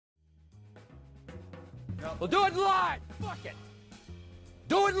We'll do it live. Fuck it.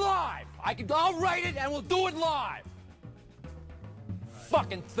 Do it live. I'll write it and we'll do it live.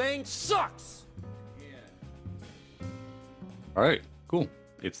 Fucking thing sucks. All right, cool.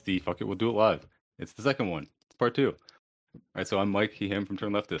 It's the Fuck It, We'll Do It Live. It's the second one. It's part 2. All right, so I'm Mike, he, him from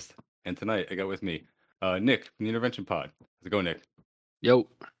Turn Leftist. And tonight I got with me Nick from the Intervention Pod. How's it going, Nick? Yo.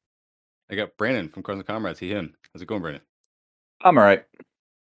 I got Brandon from Cars and Comrades, he, him. How's it going, Brandon? I'm all right.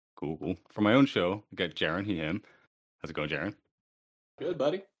 Cool. For my own show, I got Jaron, he, him. How's it going, Jaron? Good,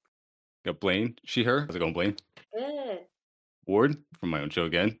 buddy. Got Blaine, she, her. How's it going, Blaine? Good. Ward from my own show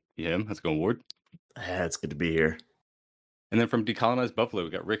again, he, him. How's it going, Ward? Yeah, it's good to be here. And then from Decolonized Buffalo, we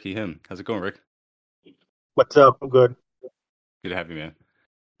got Rick, he, him. How's it going, Rick? What's up? I'm good. Good to have you, man.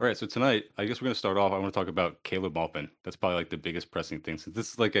 All right, so tonight, I guess we're going to start off. I want to talk about Caleb Maupin. That's probably like the biggest pressing thing. Since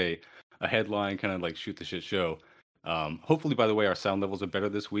this is like a headline kind of like shoot the shit show. Hopefully, by the way, our sound levels are better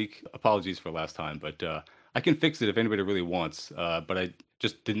this week. Apologies for last time, but I can fix it if anybody really wants. But I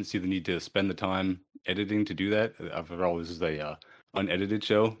just didn't see the need to spend the time editing to do that. After all, this is a unedited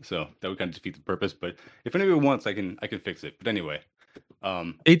show, so that would kind of defeat the purpose. But if anybody wants, I can fix it. But anyway,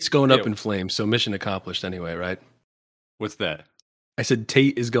 Tate's going up in flames, so mission accomplished anyway, right? What's that? I said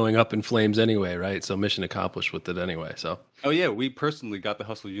Tate is going up in flames anyway, right? So mission accomplished with it anyway. So. Oh yeah, we personally got the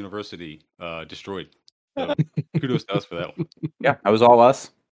Hustle University destroyed. So kudos to us for that one. Yeah, that was all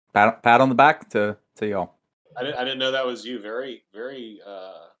us. Pat on the back to y'all. I didn't know that was you. Very, very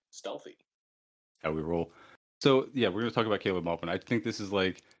stealthy. How we roll. So yeah, we're gonna talk about Caleb Maupin. I think this is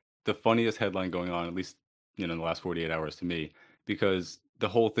like the funniest headline going on, at least in the last 48 hours to me, because the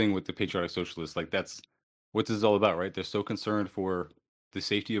whole thing with the patriotic socialists, like that's what this is all about, right? They're so concerned for the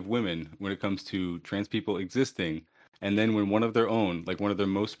safety of women when it comes to trans people existing, and then when one of their own, like one of their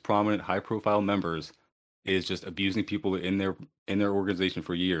most prominent, high-profile members, is just abusing people in their organization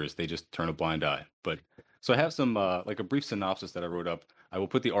for years, they just turn a blind eye. But so I have some like a brief synopsis that I wrote up. I will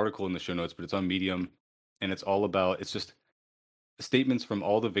put the article in the show notes, but it's on Medium, and it's all about, it's just statements from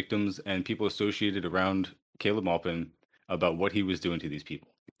all the victims and people associated around Caleb Maupin about what he was doing to these people.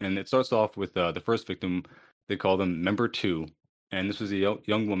 And it starts off with the first victim. They call them Member 2, and this was a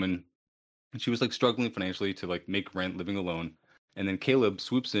young woman, and she was like struggling financially to like make rent, living alone. And then Caleb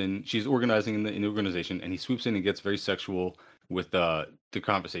swoops in. She's organizing in the organization, and he swoops in and gets very sexual with the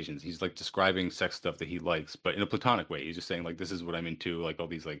conversations. He's like describing sex stuff that he likes, but in a platonic way. He's just saying like, "This is what I'm into," like all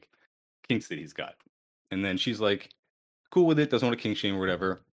these like kinks that he's got. And then she's like, cool with it, doesn't want to kink shame or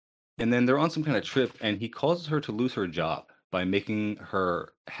whatever. And then they're on some kind of trip, and he causes her to lose her job by making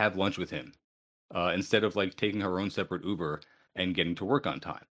her have lunch with him instead of like taking her own separate Uber and getting to work on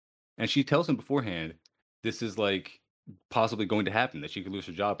time. And she tells him beforehand, this is like possibly going to happen, that she could lose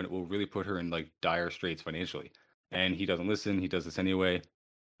her job and it will really put her in like dire straits financially. And he doesn't listen. He does this anyway.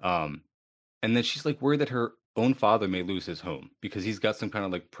 And then she's like worried that her own father may lose his home because he's got some kind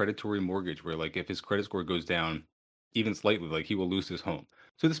of like predatory mortgage where like if his credit score goes down even slightly, like he will lose his home.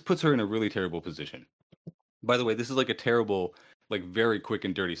 So this puts her in a really terrible position. By the way, this is like a terrible, like very quick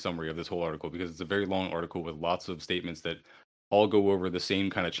and dirty summary of this whole article because it's a very long article with lots of statements that all go over the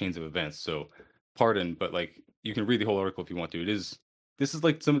same kind of chains of events. So pardon, but like you can read the whole article if you want to. This is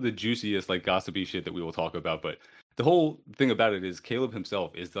like some of the juiciest, like gossipy shit that we will talk about. But the whole thing about it is Caleb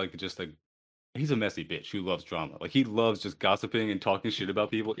himself is like just like, he's a messy bitch who loves drama. Like he loves just gossiping and talking shit about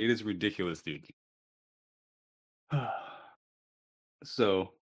people. It is ridiculous, dude.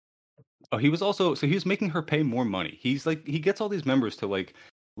 So, he was making her pay more money. He's like, he gets all these members to like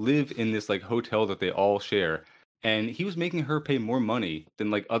live in this like hotel that they all share, and he was making her pay more money than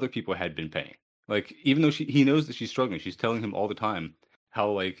like other people had been paying. Like even though he knows that she's struggling, she's telling him all the time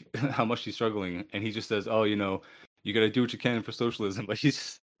how like how much she's struggling, and he just says, "Oh, you got to do what you can for socialism." Like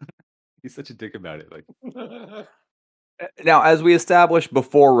he's such a dick about it. Like now, as we established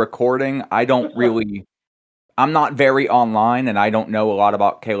before recording, I'm not very online, and I don't know a lot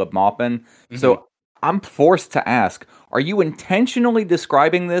about Caleb Maupin. Mm-hmm. So I'm forced to ask, are you intentionally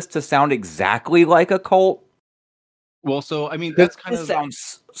describing this to sound exactly like a cult? Well, so I mean, that's kind of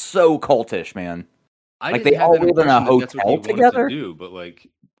sounds so cultish, man. Like they all live in a hotel together. But like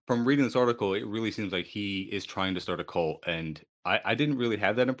from reading this article, it really seems like he is trying to start a cult, and I didn't really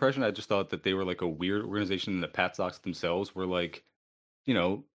have that impression. I just thought that they were like a weird organization, and that Pat Sox themselves were like,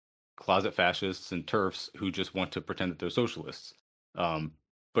 closet fascists and TERFs who just want to pretend that they're socialists.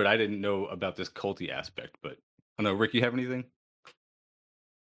 But I didn't know about this culty aspect. But I don't know, Rick, you have anything?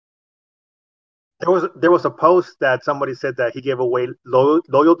 There was a post that somebody said that he gave away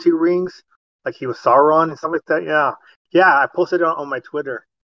loyalty rings, like he was Sauron and stuff like that. Yeah, I posted it on my Twitter.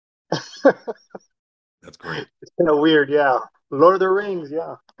 That's great. It's kind of weird, yeah. Lord of the Rings,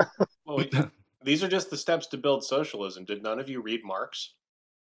 yeah. Well, These are just the steps to build socialism. Did none of you read Marx?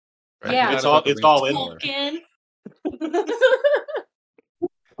 Right? Yeah. It's all in there. Tolkien.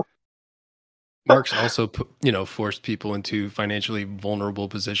 Marx also, forced people into financially vulnerable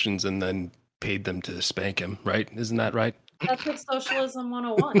positions and then paid them to spank him, right? Isn't that right? That's what Socialism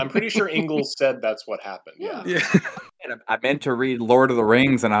 101. I'm pretty sure Ingalls said that's what happened. Yeah. And I meant to read Lord of the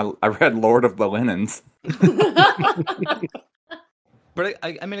Rings, and I read Lord of the Linens. But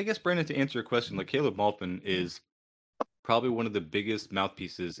I mean, I guess, Brandon, to answer your question, like Caleb Maupin is probably one of the biggest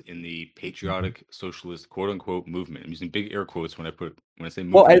mouthpieces in the patriotic socialist quote unquote movement. I'm using big air quotes when I say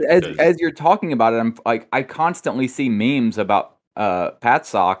movement. Well, as you're talking about it, I'm like, I constantly see memes about Pat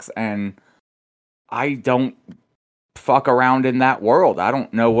Socks, and I don't fuck around in that world. I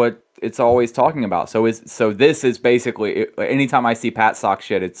don't know what it's always talking about. So this is basically, anytime I see Pat Socks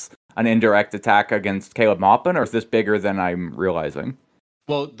shit, it's an indirect attack against Caleb Maupin, or is this bigger than I'm realizing?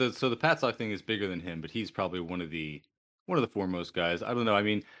 Well, the Pat Sock thing is bigger than him, but he's probably one of the foremost guys. I don't know. I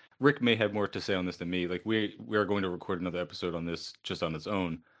mean, Rick may have more to say on this than me. Like we are going to record another episode on this just on its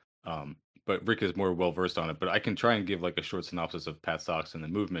own. But Rick is more well versed on it. But I can try and give like a short synopsis of Pat Socks and the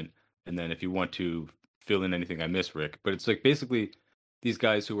movement, and then if you want to fill in anything I miss, Rick. But it's like basically these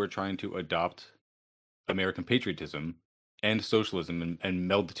guys who are trying to adopt American patriotism and socialism and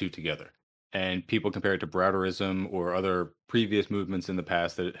meld the two together. And people compare it to Browderism or other previous movements in the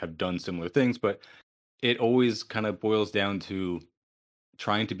past that have done similar things, but it always kind of boils down to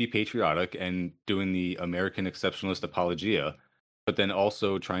trying to be patriotic and doing the American exceptionalist apologia, but then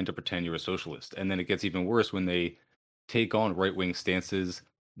also trying to pretend you're a socialist. And then it gets even worse when they take on right-wing stances.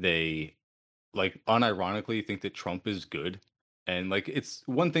 They like unironically think that Trump is good. And like it's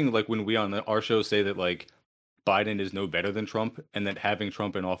one thing like when we on our show say that like Biden is no better than Trump, and that having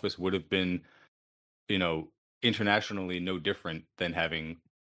Trump in office would have been, internationally no different than having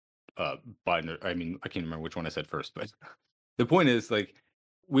Biden. I mean, I can't remember which one I said first, but the point is, like,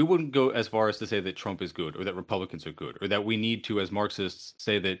 we wouldn't go as far as to say that Trump is good or that Republicans are good or that we need to, as Marxists,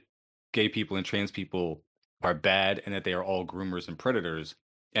 say that gay people and trans people are bad and that they are all groomers and predators,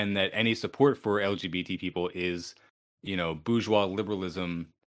 and that any support for LGBT people is, bourgeois liberalism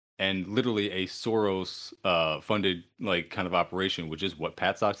and literally a Soros funded like kind of operation, which is what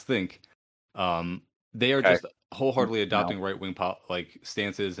Pat Socks think. They are just wholeheartedly adopting right-wing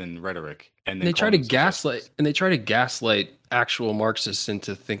stances and rhetoric, and they try to gaslight actual Marxists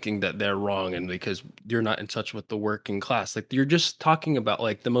into thinking that they're wrong, and because you're not in touch with the working class. Like you're just talking about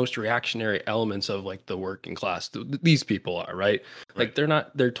like the most reactionary elements of like the working class. These people are right. Like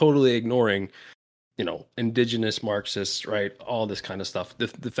they're totally ignoring indigenous Marxists, right? All this kind of stuff. The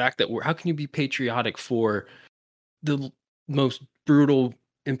fact that how can you be patriotic for the most brutal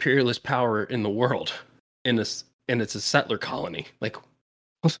imperialist power in the world and it's a settler colony? Like,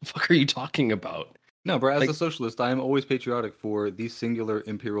 what the fuck are you talking about? No, bro, as a socialist, I am always patriotic for the singular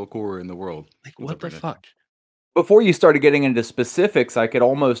imperial core in the world. Like, what the fuck? Before you started getting into specifics, I could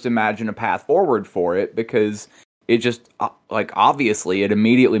almost imagine a path forward for it, because it just, obviously, it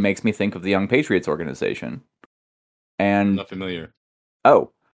immediately makes me think of the Young Patriots organization. And I'm not familiar.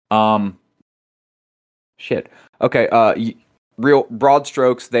 Oh. Shit. Okay, real broad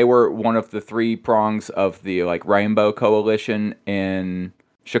strokes, they were one of the three prongs of the, Rainbow Coalition in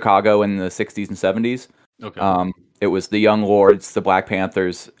Chicago in the 60s and 70s. Okay. It was the Young Lords, the Black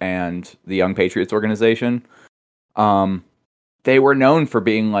Panthers, and the Young Patriots organization. They were known for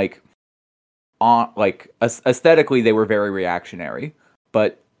being, aesthetically, they were very reactionary,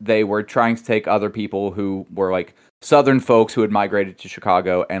 but they were trying to take other people who were Southern folks who had migrated to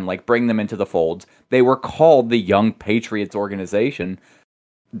Chicago and bring them into the fold. They were called the Young Patriots organization.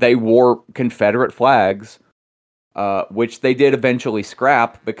 They wore Confederate flags, which they did eventually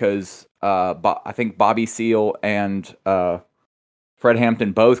scrap because I think Bobby Seale and Fred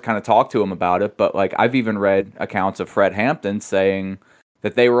Hampton both kind of talked to him about it. But I've even read accounts of Fred Hampton saying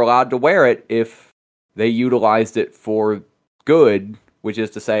that they were allowed to wear it if they utilized it for good, which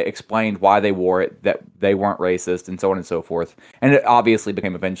is to say explained why they wore it, that they weren't racist, and so on and so forth. And it obviously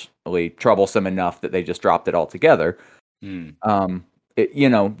became eventually troublesome enough that they just dropped it altogether. They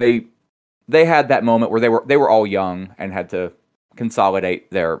had that moment where they were all young and had to consolidate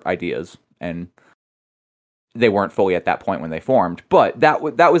their ideas, and they weren't fully at that point when they formed. But that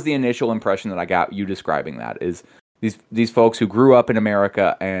was the initial impression that I got you describing that, is these folks who grew up in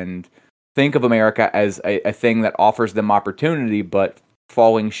America and think of America as a thing that offers them opportunity, but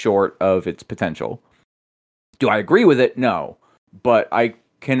falling short of its potential. Do I agree with it? No. But I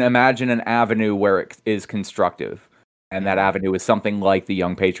can imagine an avenue where it is constructive. And that avenue is something like the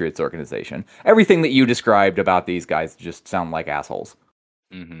Young Patriots organization. Everything that you described about these guys just sound like assholes.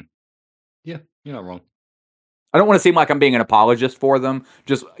 Mm-hmm. Yeah, you're not wrong. I don't want to seem like I'm being an apologist for them.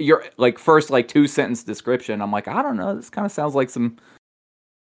 Just your like first like 2 sentence description. I'm like, I don't know. This kind of sounds like some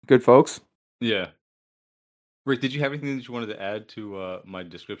good folks. Yeah. Rick, did you have anything that you wanted to add to my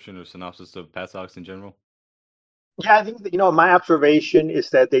description or synopsis of Pat Sox in general? Yeah, I think that, my observation is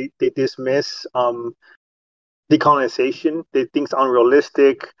that they dismiss decolonization. They think it's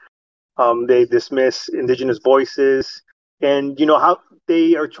unrealistic. They dismiss indigenous voices, and how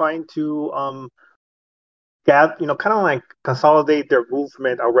they are trying to gather, kind of like consolidate their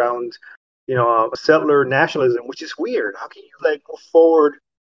movement around, settler nationalism, which is weird. How can you like move forward,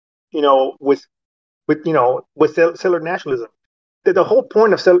 with settler nationalism? The whole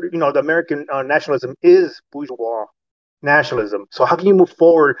point of settler, the American nationalism is bourgeois nationalism. So how can you move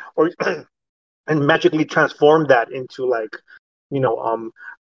forward or and magically transform that into like, you know,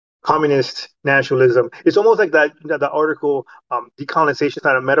 communist nationalism? It's almost like that the article decolonization is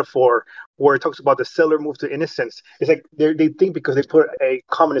not a metaphor, where it talks about the settler move to innocence. It's like they think because they put a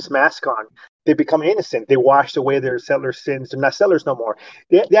communist mask on, they become innocent. They washed away their settler sins. They're not settlers no more.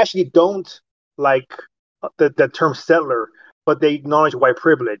 They actually don't like the term settler, but they acknowledge white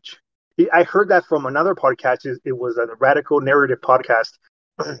privilege. I heard that from another podcast. It was a radical narrative podcast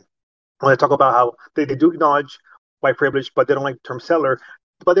when they talk about how they do acknowledge white privilege, but they don't like the term settler.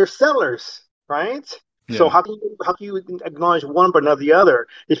 But they're settlers, right? So Yeah. how can you acknowledge one but not the other?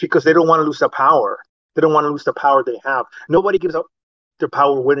 It's because they don't want to lose the power. They don't want to lose the power they have. Nobody gives up their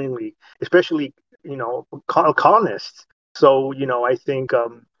power willingly, especially colonists. So I think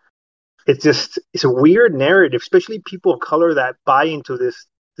it's a weird narrative, especially people of color that buy into this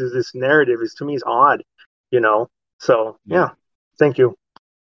narrative. Is to me is odd, So Yeah. thank you.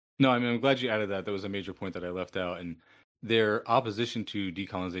 No, I mean, I'm glad you added that. That was a major point that I left out. And their opposition to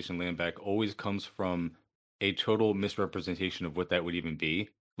decolonization land back always comes from a total misrepresentation of what that would even be.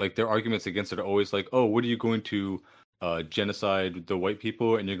 Like their arguments against it are always like, oh, what are you going to genocide the white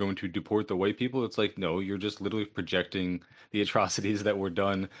people and you're going to deport the white people? It's like, no, you're just literally projecting the atrocities that were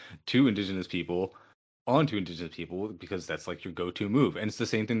done to indigenous people onto indigenous people because that's like your go-to move. And it's the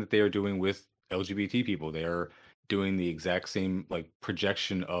same thing that they are doing with LGBT people. They are doing the exact same like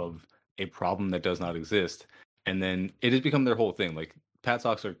projection of a problem that does not exist. And then it has become their whole thing. Like Pat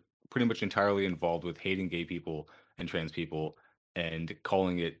Sox are pretty much entirely involved with hating gay people and trans people and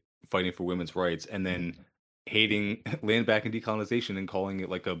calling it fighting for women's rights and then hating land back and decolonization and calling it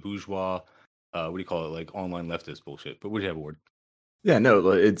like a bourgeois what do you call it, like online leftist bullshit. But what do you have, Ward? Yeah, no,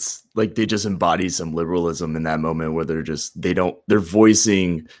 it's like they just embody some liberalism in that moment where they're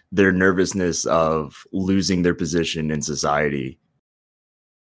voicing their nervousness of losing their position in society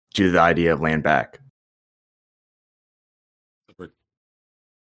due to the idea of land back.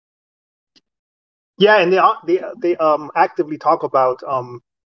 Yeah, and they actively talk about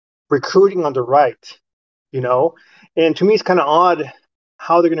recruiting on the right, and to me it's kind of odd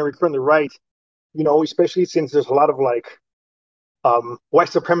how they're going to recruit on the right, especially since there's a lot of like white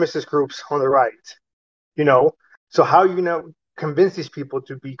supremacist groups on the right, So how are you going to convince these people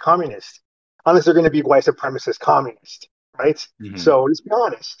to be communist unless they're going to be white supremacist communist, right? Mhm. So let's be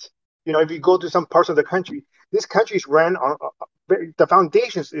honest. If you go to some parts of the country, this country is ran on the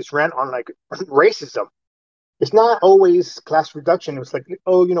foundations is ran on like racism. It's not always class reduction. It's like,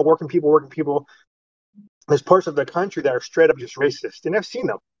 working people. There's parts of the country that are straight up just racist, and I've seen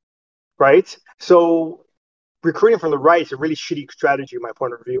them, right? So recruiting from the right is a really shitty strategy, in my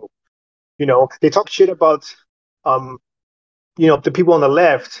point of view. They talk shit about, the people on the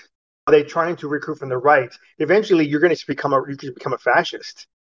left. Are they trying to recruit from the right? Eventually, you're going to become a fascist.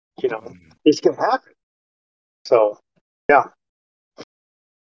 It's going to happen. So, yeah.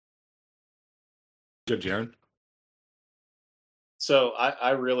 Judge Aaron? So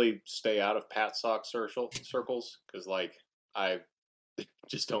I really stay out of Pat Sox circles because like I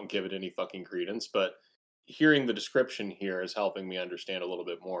just don't give it any fucking credence. But hearing the description here is helping me understand a little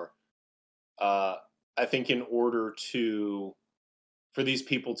bit more. I think in order for these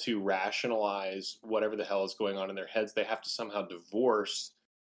people to rationalize whatever the hell is going on in their heads, they have to somehow divorce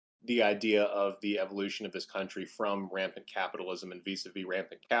the idea of the evolution of this country from rampant capitalism and vis-a-vis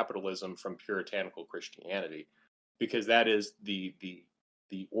rampant capitalism from puritanical Christianity, because that is the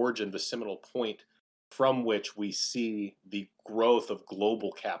origin, the seminal point from which we see the growth of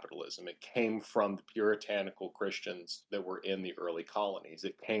global capitalism. It came from the puritanical Christians that were in the early colonies.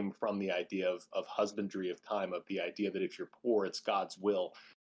 It came from the idea of husbandry of time, of the idea that if you're poor, it's God's will,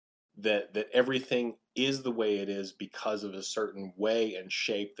 that everything is the way it is because of a certain way and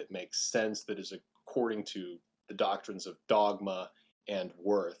shape that makes sense, that is according to the doctrines of dogma and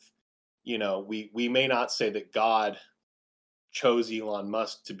worth. We may not say that God chose Elon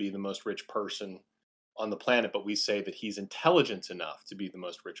Musk to be the most rich person on the planet, but we say that he's intelligent enough to be the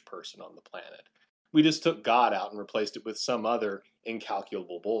most rich person on the planet. We just took God out and replaced it with some other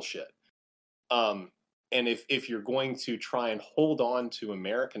incalculable bullshit. And if you're going to try and hold on to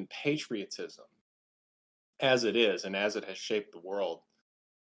American patriotism as it is and as it has shaped the world,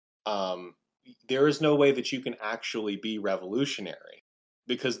 there is no way that you can actually be revolutionary,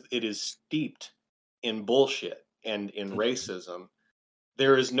 because it is steeped in bullshit and in racism.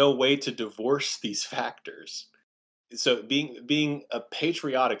 There is no way to divorce these factors. So being a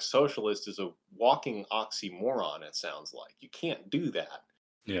patriotic socialist is a walking oxymoron, it sounds like. You can't do that.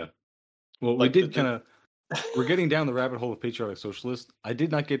 Yeah. Well, Like we did kind of. We're getting down the rabbit hole of patriotic socialist. I did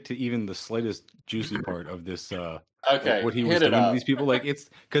not get to even the slightest juicy part of this. Okay, what he was hit it doing to up. these people, like it's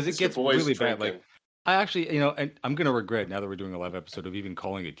because it It's your gets boys really bad. Like drinking. I actually, you know, and I'm gonna regret now that we're doing a live episode of even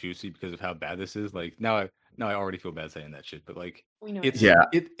calling it juicy because of how bad this is. Like now I already feel bad saying that shit. But like We know. it's Yeah,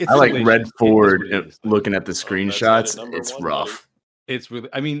 it's I like salacious. read It is forward what it is. Like, looking at the That's headed screenshots. number It's one, rough. it's really.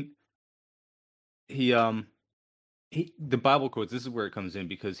 I mean, he the Bible quotes. This is where it comes in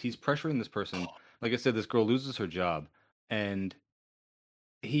because he's pressuring this person. Like I said, this girl loses her job, and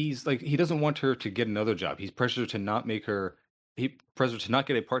he's like he doesn't want her to get another job. He's pressured to not make her. He pressured to not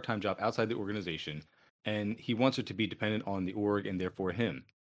get a part-time job outside the organization, and he wants her to be dependent on the org and therefore him.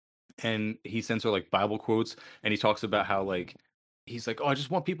 And he sends her like Bible quotes, and he talks about how like he's like, oh, I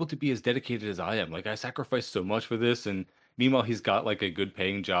just want people to be as dedicated as I am. Like I sacrificed so much for this, and meanwhile he's got like a good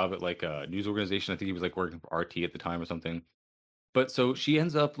paying job at like a news organization. I think he was like working for RT at the time or something. But so she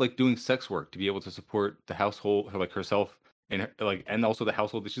ends up like doing sex work to be able to support the household, like herself, and like and also the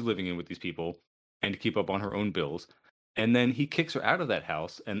household that she's living in with these people, and to keep up on her own bills. And then he kicks her out of that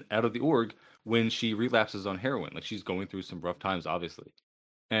house and out of the org when she relapses on heroin. Like she's going through some rough times, obviously.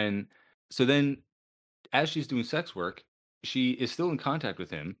 And so then, as she's doing sex work, she is still in contact with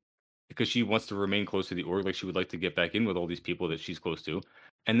him because she wants to remain close to the org. Like she would like to get back in with all these people that she's close to.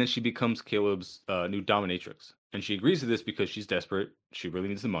 And then she becomes Caleb's new dominatrix. And she agrees to this because she's desperate. She really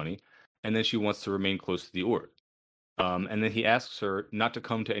needs the money. And then she wants to remain close to the org. And then he asks her not to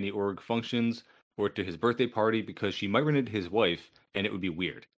come to any org functions or to his birthday party because she might run into his wife and it would be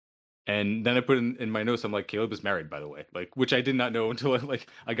weird. And then I put in my notes, I'm like, Caleb is married, by the way, like, which I did not know until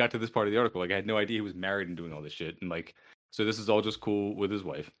I got to this part of the article. Like, I had no idea he was married and doing all this shit. And like, so this is all just cool with his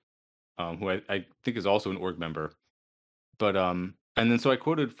wife, who I think is also an org member. But and then so I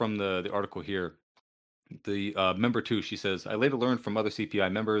quoted from the article here, the member 2. She says, I later learned from other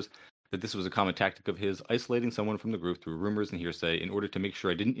CPI members that this was a common tactic of his, isolating someone from the group through rumors and hearsay in order to make sure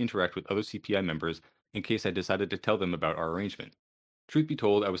I didn't interact with other CPI members in case I decided to tell them about our arrangement. Truth be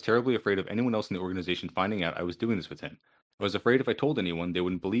told, I was terribly afraid of anyone else in the organization finding out I was doing this with him. I was afraid if I told anyone, they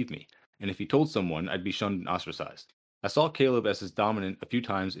wouldn't believe me, and if he told someone, I'd be shunned and ostracized. I saw Caleb as his dominant a few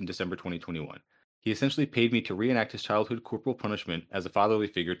times in December 2021. He essentially paid me to reenact his childhood corporal punishment as a fatherly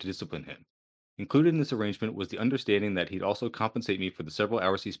figure to discipline him. Included in this arrangement was the understanding that he'd also compensate me for the several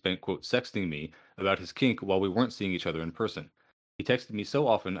hours he spent, quote, sexting me about his kink while we weren't seeing each other in person. He texted me so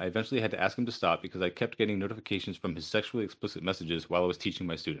often, I eventually had to ask him to stop because I kept getting notifications from his sexually explicit messages while I was teaching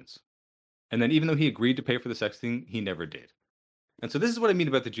my students. And then even though he agreed to pay for the sexting, he never did. And so this is what I mean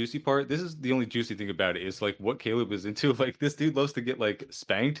about the juicy part. This is the only juicy thing about it is like what Caleb is into. Like this dude loves to get like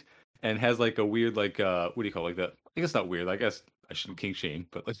spanked and has like a weird like what do you call it? Like that? I guess not weird. I guess I shouldn't kink shame,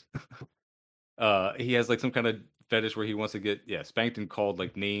 but like he has like some kind of fetish where he wants to get spanked and called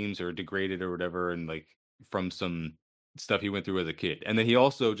like names or degraded or whatever, and like from some stuff he went through as a kid. And then he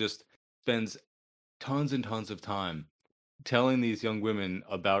also just spends tons and tons of time telling these young women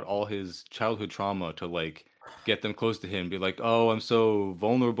about all his childhood trauma to like get them close to him, be like, oh, I'm so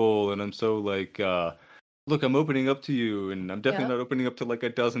vulnerable and I'm so like look, I'm opening up to you, and I'm definitely not opening up to like a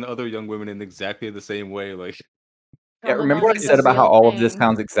dozen other young women in exactly the same way. Like yeah, remember what I said about how all of this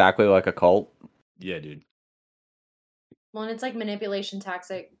sounds exactly like a cult? Yeah, dude. Well, and it's like manipulation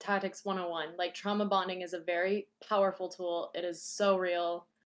tactics 101. Like trauma bonding is a very powerful tool. It is so real.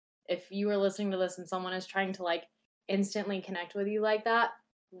 If you are listening to this and someone is trying to like instantly connect with you like that,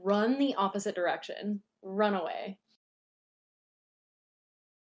 run the opposite direction. Run away.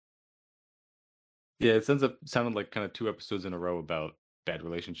 Yeah, it sounded like kind of 2 episodes in a row about bad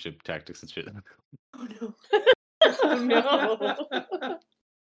relationship tactics and shit. Oh no. Oh no.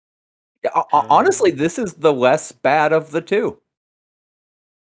 Yeah, honestly, this is the less bad of the 2.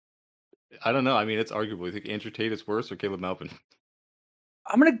 I don't know. I mean, it's arguable. You think Andrew Tate is worse or Caleb Maupin?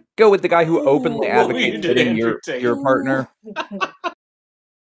 I'm gonna go with the guy who openly Ooh, advocates you did hitting Andrew Tate. your partner.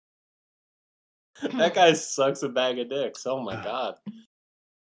 That guy sucks a bag of dicks. Oh my god.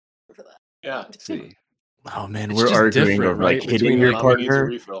 Yeah. Let's see. Oh man, It's we're just arguing different, of like right? hitting Between, your like- Mama needs a partner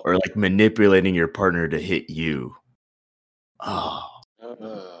refill. or like manipulating your partner to hit you. Oh,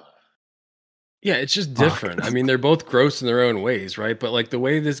 Yeah, it's just Fuck. different. I mean, they're both gross in their own ways, right? But like the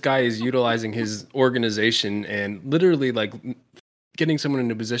way this guy is utilizing his organization and literally like getting someone in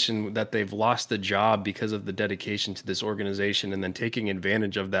a position that they've lost the job because of the dedication to this organization and then taking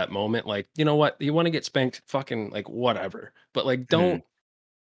advantage of that moment. Like, you know what? You want to get spanked, fucking like whatever. But like don't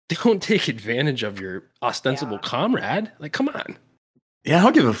take advantage of your ostensible comrade. Like, come on. yeah, I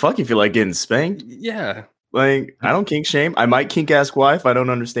don't give a fuck if you like getting spanked. Yeah. Like, I don't kink shame. I might kink ask wife. I don't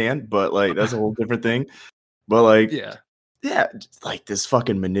understand, but like that's a whole different thing. But like, Yeah. just, like this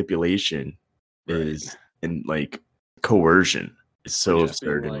fucking manipulation is and like coercion is so Just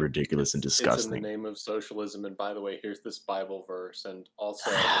being absurd and like, ridiculous and It's disgusting. in the name of socialism, and by the way, here's this Bible verse, and also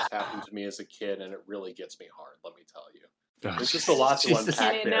this happened to me as a kid, and it really gets me hard. Let me tell you, there's just a lot to Jesus.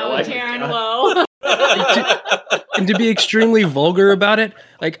 unpack And there. now Like, Taryn Lowe. And to be extremely vulgar about it,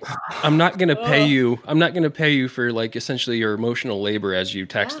 like I'm not gonna pay you for like essentially your emotional labor as you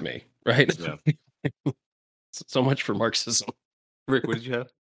text Yeah. me, right? Yeah. So much for Marxism. Rick, what did you have?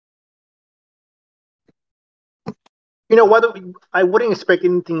 You know what? I wouldn't expect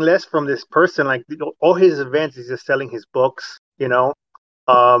anything less from this person. Like all his events, he's just selling his books, and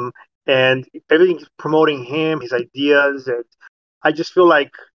everything's promoting him, his ideas, and I just feel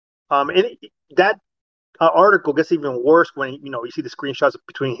like, that article gets even worse when you see the screenshots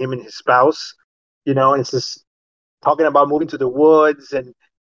between him and his spouse. It's just talking about moving to the woods and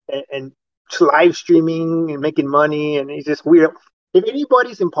live streaming and making money, and it's just weird. If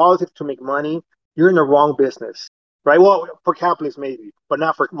anybody's in politics to make money, you're in the wrong business. Right. Well, for capitalists maybe, but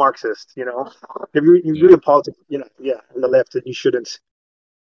not for Marxists. If you're in politics, on the left, then you shouldn't.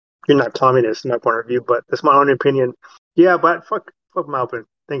 You're not communist in that point of view, but that's my own opinion. Yeah, but fuck Maupin.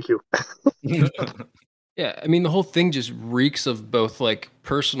 Thank you. Yeah, I mean the whole thing just reeks of both like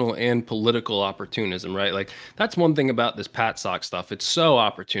personal and political opportunism, right? Like that's one thing about this Pat Sock stuff. It's so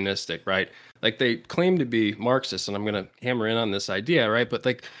opportunistic, right? Like they claim to be Marxists, and I'm gonna hammer in on this idea, right? But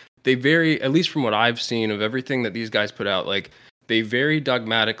like they very, at least from what I've seen of everything that these guys put out, like they very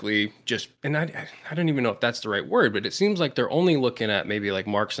dogmatically just, and I don't even know if that's the right word, but it seems like they're only looking at maybe like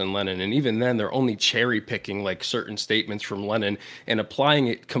Marx and Lenin, and even then they're only cherry picking like certain statements from Lenin and applying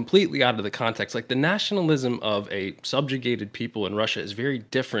it completely out of the context. Like the nationalism of a subjugated people in Russia is very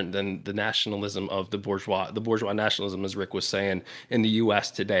different than the nationalism of the bourgeois nationalism, as Rick was saying, in the U.S.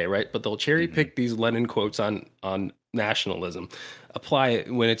 today, right? But they'll cherry pick these Lenin quotes on nationalism, apply it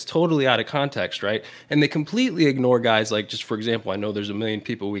when it's totally out of context, right? And they completely ignore guys like, just for example, I know there's a million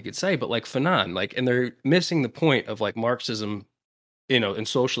people we could say, but like Fanon, like, and they're missing the point of like Marxism, and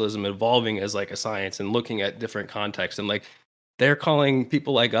socialism evolving as like a science and looking at different contexts, and like they're calling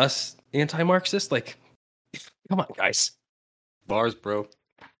people like us anti-Marxist. Like, come on, guys. Bars, bro.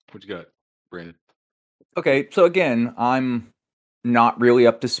 What you got, Brandon? Okay, so again, I'm not really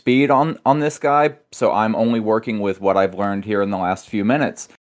up to speed on this guy, so I'm only working with what I've learned here in the last few minutes.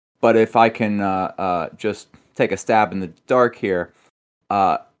 But if I can just take a stab in the dark here,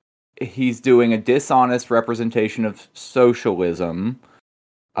 he's doing a dishonest representation of socialism.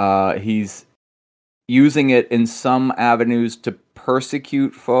 He's using it in some avenues to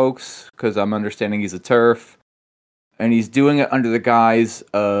persecute folks, because I'm understanding he's a TERF, and he's doing it under the guise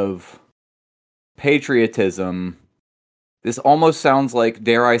of patriotism. This almost sounds like,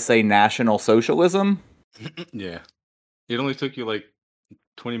 dare I say, National Socialism? Yeah. It only took you like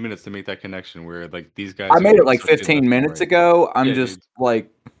 20 minutes to make that connection where like these guys... I made it like such a 15 left minutes right. ago. I'm Yeah, just dude. like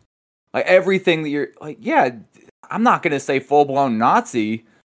everything that you're like, yeah, I'm not going to say full-blown Nazi,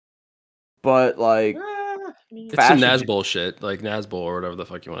 but like... It's fascist- some Nazbol shit, like Nazbol or whatever the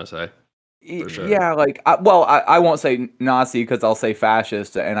fuck you want to say. For sure. Yeah, like, I won't say Nazi because I'll say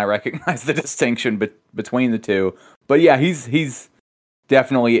fascist, and I recognize the distinction between the two. But yeah, he's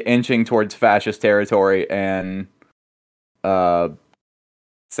definitely inching towards fascist territory, and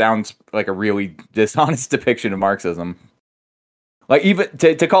sounds like a really dishonest depiction of Marxism. Like, even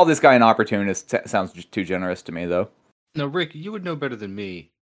to call this guy an opportunist sounds just too generous to me, though. No, Rick, you would know better than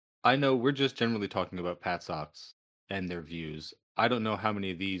me. I know we're just generally talking about Pat Sox and their views. I don't know how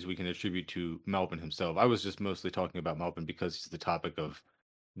many of these we can attribute to Maupin himself. I was just mostly talking about Maupin because he's the topic of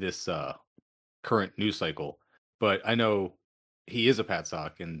this current news cycle. But I know he is a Pat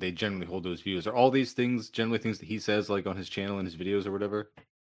Sock, and they generally hold those views. Are all these things generally things that he says, like on his channel and his videos or whatever?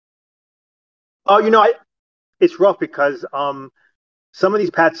 Oh, it's rough because some of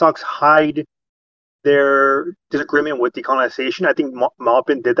these Pat Sox hide their disagreement with decolonization. I think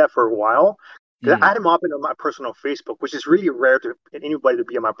Maupin did that for a while. Because I had him up on my personal Facebook, which is really rare to anybody to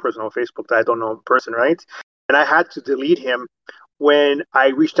be on my personal Facebook that I don't know in person, right? And I had to delete him when I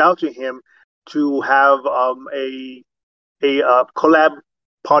reached out to him to have a collab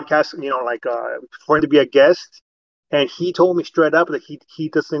podcast, for him to be a guest, and he told me straight up that he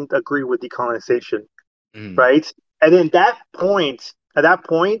doesn't agree with decolonization, right? And then at that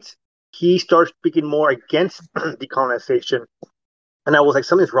point, he started speaking more against decolonization, and I was like,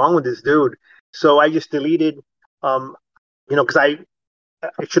 something's wrong with this dude. So I just deleted, because I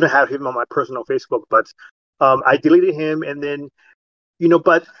shouldn't have him on my personal Facebook, but I deleted him, and then,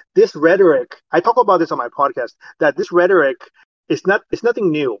 but this rhetoric, I talk about this on my podcast, that this rhetoric it's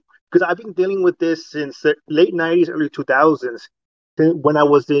nothing new, because I've been dealing with this since the late 90s, early 2000s. When I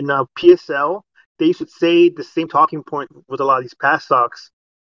was in PSL, they used to say the same talking point with a lot of these PASOKs,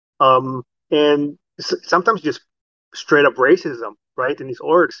 and sometimes just straight up racism, right, in these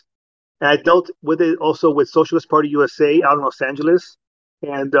orgs. And I dealt with it also with Socialist Party USA out in Los Angeles,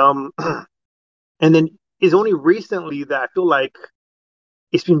 and and then it's only recently that I feel like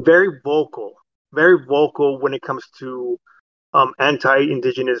it's been very vocal when it comes to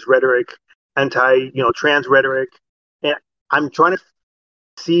anti-indigenous rhetoric, trans rhetoric, and I'm trying to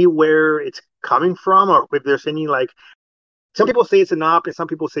see where it's coming from, or if there's any, like, some people say it's an op and some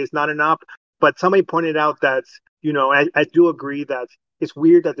people say it's not an op, but somebody pointed out that, I do agree that it's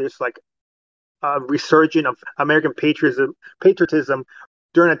weird that there's like a resurgence of American patriotism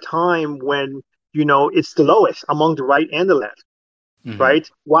during a time when, it's the lowest among the right and the left, right?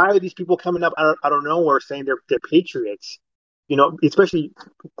 Why are these people coming up out of nowhere saying they're patriots? Especially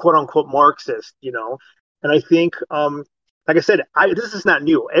quote unquote Marxist, and I think, like I said, this is not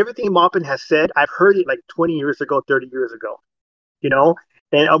new. Everything Maupin has said, I've heard it like 20 years ago, 30 years ago,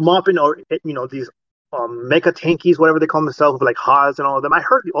 and Maupin, or, these mecha tankies, whatever they call themselves, like Haas and all of them. I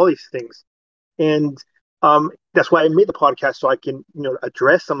heard all these things. And that's why I made the podcast, so I can,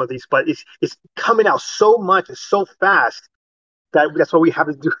 address some of these, but it's coming out so much and so fast that's why we have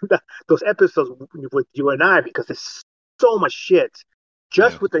to do those episodes with you and I, because there's so much shit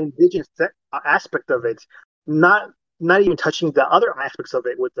just with the indigenous aspect of it, not even touching the other aspects of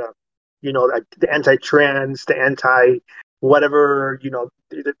it with the, the anti-trans, the anti-whatever,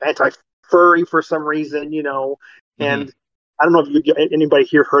 the anti-furry for some reason, and I don't know if anybody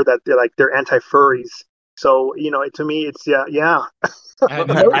here heard that they're anti-furries. So, to me, it's yeah. I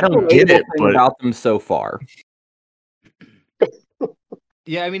don't get it, but about them so far.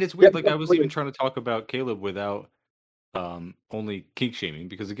 Yeah, I mean, it's weird. Like, I was even trying to talk about Caleb without only kink shaming,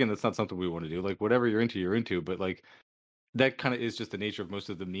 because again, that's not something we want to do. Like, whatever you're into, but like, that kind of is just the nature of most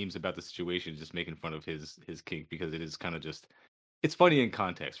of the memes about the situation, just making fun of his kink, because it is kind of just, it's funny in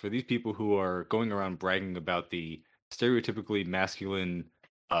context for these people who are going around bragging about the stereotypically masculine,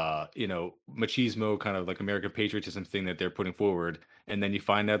 machismo kind of like American patriotism thing that they're putting forward, and then you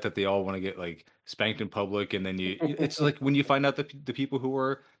find out that they all want to get like spanked in public, and then it's like when you find out that the people who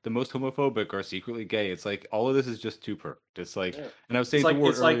are the most homophobic are secretly gay, it's like all of this is just too perfect. It's like, and I was saying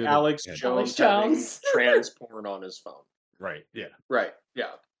it's like Alex Jones having trans porn on his phone. Right. Yeah. Right.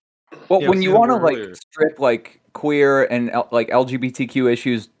 Yeah. Well, when you want to like strip like queer and like LGBTQ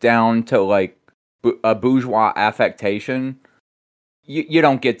issues down to like a bourgeois affectation, you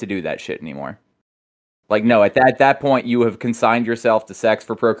don't get to do that shit anymore. Like, no, at that point, you have consigned yourself to sex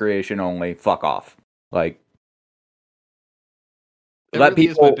for procreation only. Fuck off. Like, let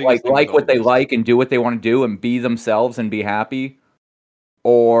people like what they like and do what they want to do and be themselves and be happy.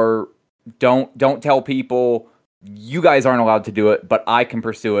 Or don't tell people you guys aren't allowed to do it, but I can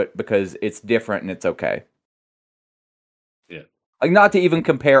pursue it because it's different and it's okay. Yeah. Like, not to even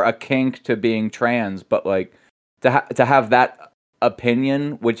compare a kink to being trans, but like to have that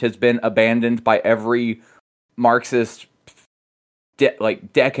opinion, which has been abandoned by every Marxist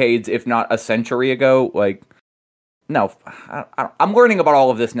decades, if not a century ago. Like, no, I'm learning about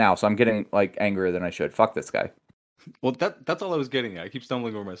all of this now, so I'm getting like angrier than I should. Fuck this guy. Well, that's all I was getting at. I keep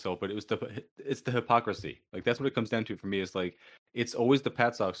stumbling over myself, but it's the hypocrisy. Like, that's what it comes down to for me. Is like, it's always the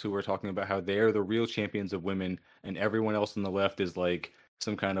PASOKs who are talking about how they're the real champions of women, and everyone else on the left is like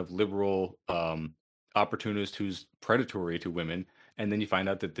some kind of liberal opportunist who's predatory to women. And then you find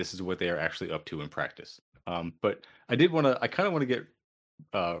out that this is what they are actually up to in practice. But I kind of want to get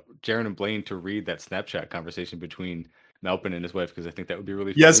Jaren and Blaine to read that Snapchat conversation between Maupin and his wife, because I think that would be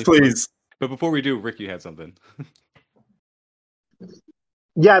really funny. Yes, please. But before we do, Rick, you had something.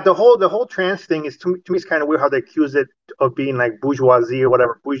 Yeah, the whole trans thing is to me it's kind of weird how they accuse it of being like bourgeoisie or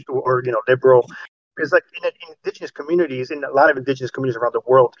whatever, or liberal. Because like in indigenous communities, in a lot of indigenous communities around the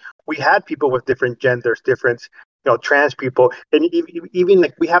world, we had people with different genders, different trans people, and even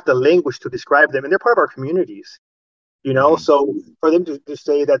like we have the language to describe them, and they're part of our communities. So for them to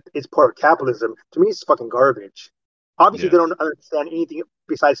say that it's part of capitalism, to me, it's fucking garbage. Obviously, Yeah. they don't understand anything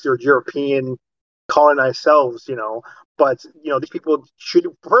besides their European colonized selves, But these people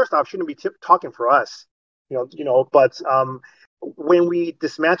shouldn't be talking for us, But when we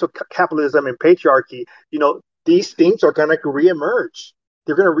dismantle capitalism and patriarchy, these things are gonna reemerge.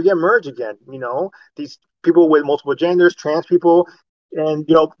 They're gonna reemerge again. These people with multiple genders, trans people, and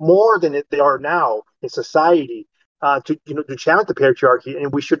more than they are now in society. To challenge the patriarchy,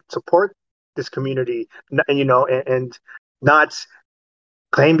 and we should support this community, and not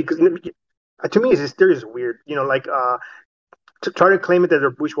claim, because to me it's just weird, to try to claim it that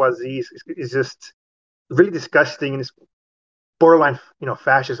they're bourgeoisie is just really disgusting, and it's borderline,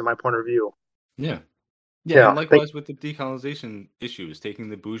 fascist in my point of view. Yeah. Yeah, And likewise with the decolonization issues, taking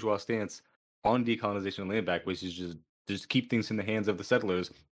the bourgeois stance on decolonization and land back, which is just keep things in the hands of the settlers,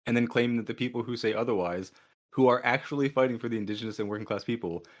 and then claiming that the people who say otherwise, who are actually fighting for the indigenous and working class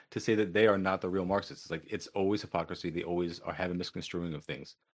people, to say that they are not the real Marxists. Like, it's always hypocrisy. They always are having misconstruing of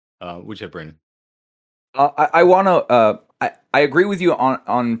things. Would you have, Brandon? I want to. I agree with you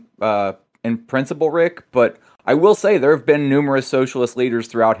on in principle, Rick. But I will say there have been numerous socialist leaders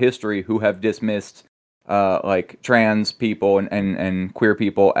throughout history who have dismissed like trans people and queer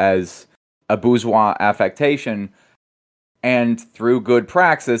people as a bourgeois affectation, and through good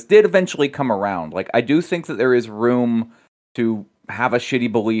praxis did eventually come around. Like, I do think that there is room to have a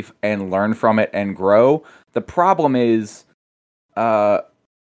shitty belief and learn from it and grow. The problem is,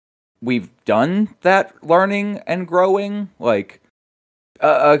 we've done that learning and growing. Like,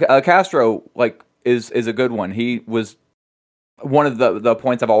 Castro, like, is a good one. He was one of the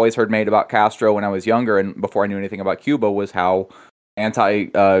points I've always heard made about Castro when I was younger and before I knew anything about Cuba was how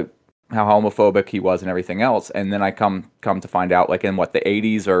how homophobic he was and everything else. And then I come to find out, like, in the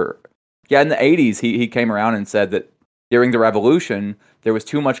 80s in the 80s, he came around and said that during the revolution, there was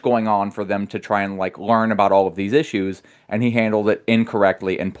too much going on for them to try and, like, learn about all of these issues, and he handled it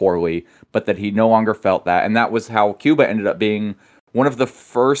incorrectly and poorly, but that he no longer felt that. And that was how Cuba ended up being one of the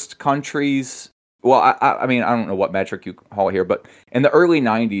first countries. Well, I mean, I don't know what metric you call it here, but in the early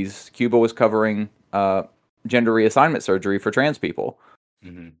 90s, Cuba was covering gender reassignment surgery for trans people.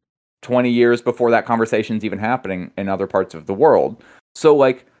 Mm-hmm. 20 years before that conversation's even happening in other parts of the world. So,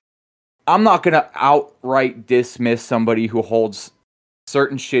 like, I'm not going to outright dismiss somebody who holds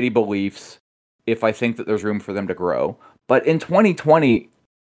certain shitty beliefs if I think that there's room for them to grow. But in 2020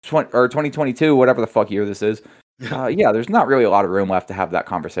 or 2022, whatever the fuck year this is, there's not really a lot of room left to have that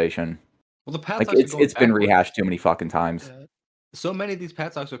conversation. Well, the Pat Like, Sox are going it's been backwards. rehashed too many fucking times. Yeah. So many of these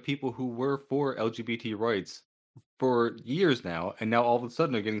Pat Sox are people who were for LGBT rights for years now, and now all of a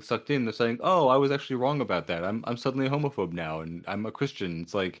sudden they're getting sucked in. They're saying, "Oh, I was actually wrong about that. I'm suddenly a homophobe now, and I'm a Christian."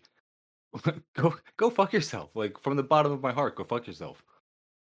 It's like, go fuck yourself. Like, from the bottom of my heart, go fuck yourself.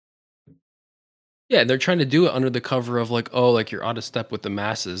 Yeah, they're trying to do it under the cover of, like, oh, like, you're out of step with the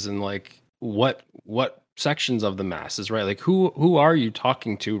masses, and, like, what sections of the masses, right? Like, who are you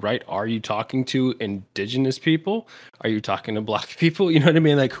talking to, right? Are you talking to indigenous people? Are you talking to black people? You know what I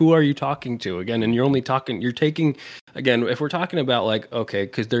mean? Like, who are you talking to again? And you're taking, again, if we're talking about, like, okay,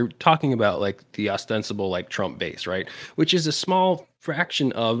 because they're talking about, like, the ostensible, like, Trump base, right? Which is a small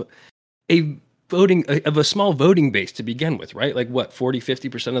fraction of a small voting base to begin with, right? Like, what,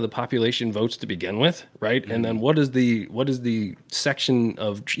 40-50% of the population votes to begin with, right? And then what is the section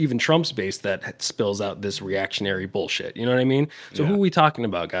of even Trump's base that spills out this reactionary bullshit? You know what I mean? So who are we talking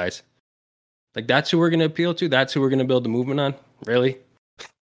about, guys? Like, that's who we're going to appeal to? That's who we're going to build the movement on? Really?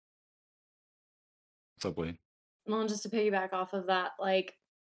 Subway. Well, and just to piggyback off of that, like,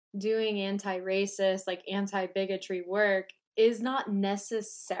 doing anti-racist, like, anti-bigotry work is not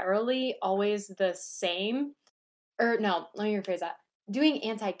necessarily always the same. Or no, let me rephrase that. Doing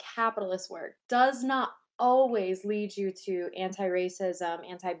anti-capitalist work does not always lead you to anti-racism,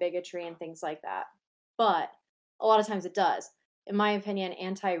 anti-bigotry, and things like that. But a lot of times it does. In my opinion,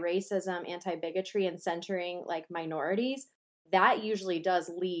 anti-racism, anti-bigotry, and centering, like, minorities, that usually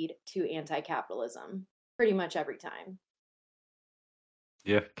does lead to anti-capitalism pretty much every time.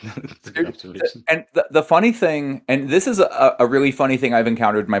 Yeah, that's a good observation. And the funny thing, and this is a really funny thing I've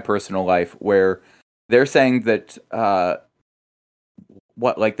encountered in my personal life, where they're saying that that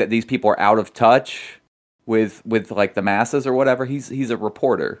these people are out of touch with like the masses or whatever. He's a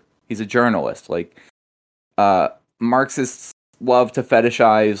reporter. He's a journalist. Like, Marxists love to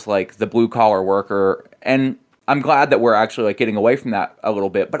fetishize, like, the blue collar worker, and I'm glad that we're actually, like, getting away from that a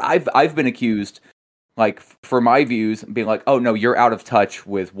little bit. But I've been accused, like, for my views, being like, oh no, you're out of touch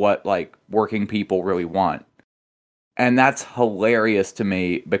with what, like, working people really want. And that's hilarious to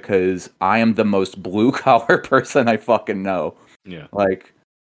me because I am the most blue collar person I fucking know. Yeah. Like,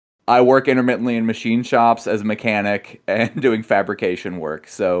 I work intermittently in machine shops as a mechanic and doing fabrication work.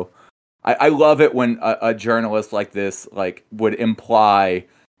 So I love it when a journalist like this like would imply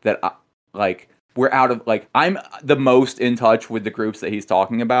that like we're out of like I'm the most in touch with the groups that he's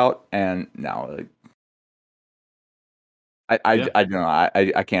talking about, and no, like, I Yeah. don't know.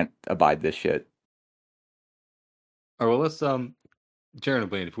 I can't abide this shit. All right, well, let's Jaron and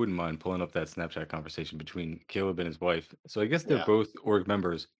Blaine, if you wouldn't mind pulling up that Snapchat conversation between Caleb and his wife. So I guess they're Yeah. both org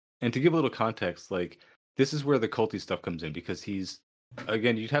members. And to give a little context, like this is where the culty stuff comes in because he's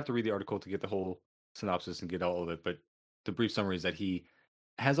again, you'd have to read the article to get the whole synopsis and get all of it, but the brief summary is that he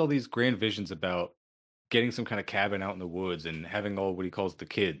has all these grand visions about getting some kind of cabin out in the woods and having all what he calls the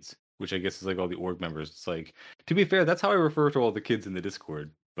kids, which I guess is like all the org members. It's like, to be fair, that's how I refer to all the kids in the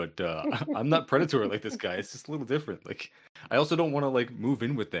Discord. But I'm not predatory like this guy. It's just a little different. Like, I also don't want to like move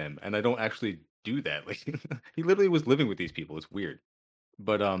in with them, and I don't actually do that. Like, he literally was living with these people. It's weird.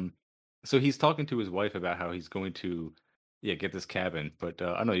 But so he's talking to his wife about how he's going to, yeah, get this cabin. But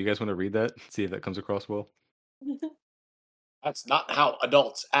I don't know. You guys want to read that? See if that comes across well. That's not how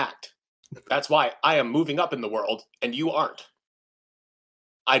adults act. That's why I am moving up in the world and you aren't.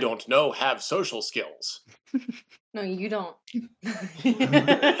 I don't know, have social skills. No, you don't. You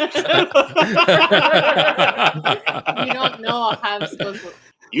don't know have social.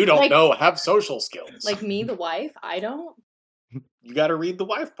 You don't Like- know, have social skills. Like me, the wife. I don't. You got to read the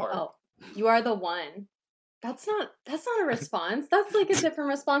wife part. Oh, you are the one. That's not a response. That's like a different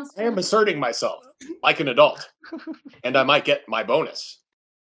response. I am asserting myself like an adult, and I might get my bonus.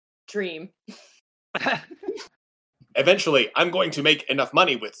 Dream. Eventually, I'm going to make enough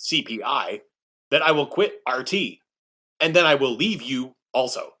money with CPI that I will quit RT, and then I will leave you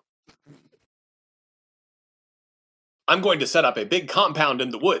also. I'm going to set up a big compound in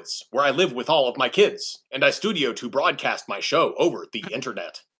the woods where I live with all of my kids, and I studio to broadcast my show over the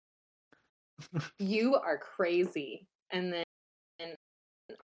internet. You are crazy. And then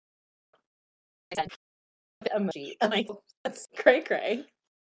emoji. I'm like, that's cray.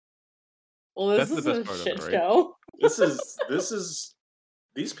 Well, this That's is the a best part of shit it, right? show.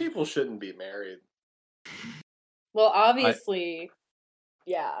 These people shouldn't be married. Well, obviously,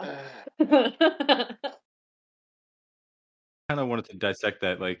 yeah. Kind of wanted to dissect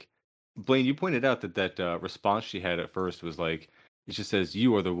that. Like, Blaine, you pointed out that response she had at first was like, it just says,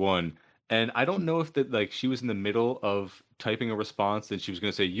 "You are the one." And I don't know if that like she was in the middle of typing a response and she was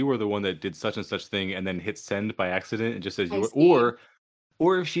going to say, "You are the one that did such and such thing," and then hit send by accident and just says, I "You," see.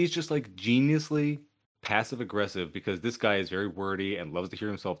 or if she's just like geniusly passive aggressive because this guy is very wordy and loves to hear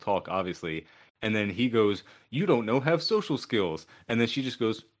himself talk, obviously. And then he goes, "You don't know, have social skills," and then she just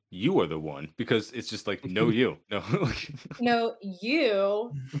goes, "You are the one," because it's just like, no, you, no. No,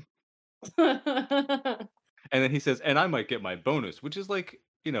 you. And then he says, "And I might get my bonus," which is like,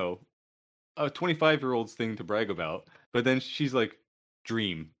 you know, a 25-year-old's thing to brag about. But then she's like,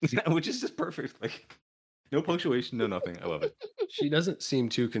 "Dream," which is just perfect. Like, no punctuation, no nothing. I love it. She doesn't seem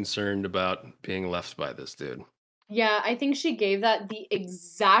too concerned about being left by this dude. Yeah, I think she gave that the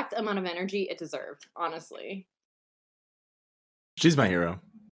exact amount of energy it deserved, honestly. She's my hero.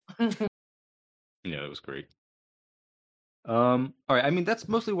 Yeah, it was great. All right. I mean, that's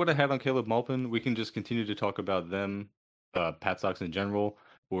mostly what I had on Caleb Maupin. We can just continue to talk about them, Pat Sox in general,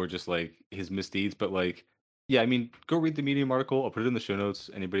 or just like his misdeeds. But like, yeah, I mean, go read the Medium article. I'll put it in the show notes.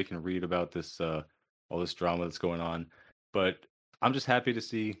 Anybody can read about this, all this drama that's going on. But I'm just happy to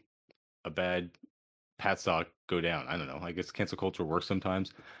see a bad Pat Sock go down. I don't know. I guess cancel culture works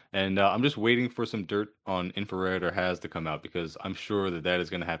sometimes. And I'm just waiting for some dirt on Infrared or Has to come out because I'm sure that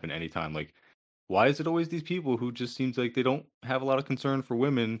is going to happen anytime. Like, why is it always these people who just seems like they don't have a lot of concern for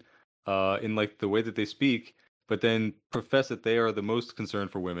women in like the way that they speak, but then profess that they are the most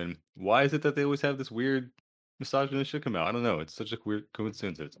concerned for women? Why is it that they always have this weird misogynist shit come out? I don't know. It's such a weird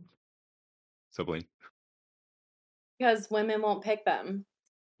coincidence. So Blaine. Because women won't pick them.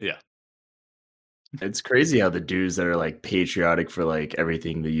 Yeah. It's crazy how the dudes that are like patriotic for like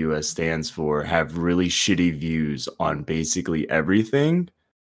everything the US stands for have really shitty views on basically everything.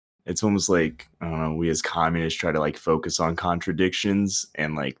 It's almost like, I don't know, we as communists try to like focus on contradictions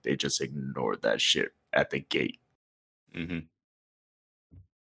and like they just ignored that shit at the gate. Mm-hmm.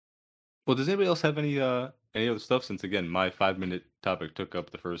 Well, does anybody else have any other stuff? Since again, my 5-minute topic took up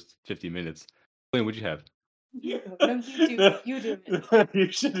the first 50 minutes. Blaine, what'd you have? No, you do. You do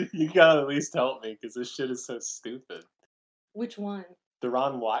it. You gotta at least help me because this shit is so stupid. Which one? The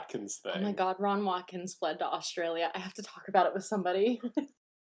Ron Watkins thing. Oh my god, Ron Watkins fled to Australia. I have to talk about it with somebody.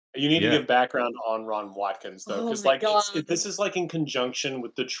 You need Yeah. to give background on Ron Watkins though, Oh because my like God. this is like in conjunction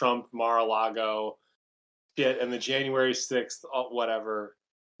with the Trump Mar-a-Lago shit and the January 6th, whatever.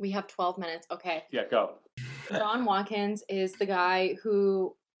 We have 12 minutes. Okay. Yeah, go. Ron Watkins is the guy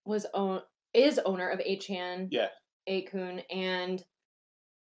who is owner of 8chan, Yeah. 8kun, and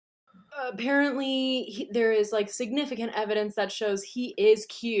apparently there is like significant evidence that shows he is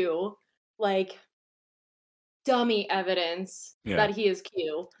Q, like dummy evidence Yeah. that he is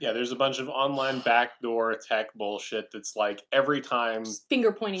Q. Yeah, there's a bunch of online backdoor tech bullshit that's like every time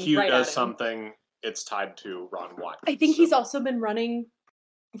Finger pointing Q right does at him. something, it's tied to Ron Watkins. I think he's also been running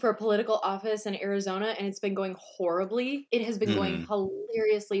for a political office in Arizona, and it's been going horribly. It has been going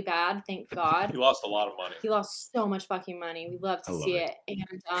hilariously bad, thank God. He lost a lot of money. He lost so much fucking money. We love to I love see it.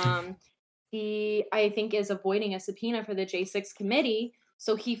 it. And he, I think, is avoiding a subpoena for the J6 committee.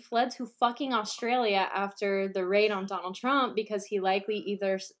 So he fled to fucking Australia after the raid on Donald Trump because he likely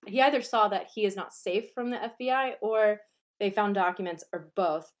either saw that he is not safe from the FBI or they found documents or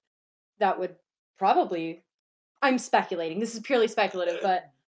both that would probably, I'm speculating. This is purely speculative, but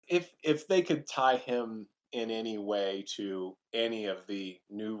If they could tie him in any way to any of the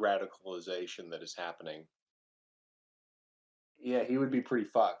new radicalization that is happening, yeah, he would be pretty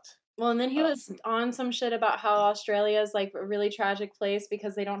fucked. well, and then he was on some shit about how Australia is like a really tragic place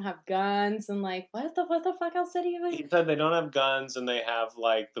because they don't have guns and like what the fuck else did he He even? said they don't have guns and they have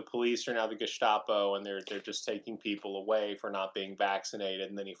like the police are now the Gestapo and they're just taking people away for not being vaccinated.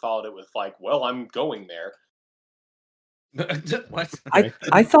 And then he followed it with like, well, I'm going there. What?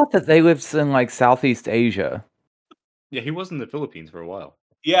 I thought that they lived in like Southeast Asia. Yeah, he was in the Philippines for a while.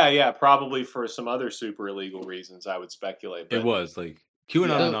 Yeah, probably for some other super illegal reasons, I would speculate. It was like QAnon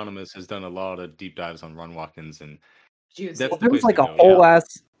Yeah. Anonymous has done a lot of deep dives on Ron Watkins, and Juicy. That's There was place like to a go, whole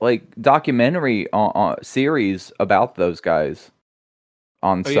ass like documentary series about those guys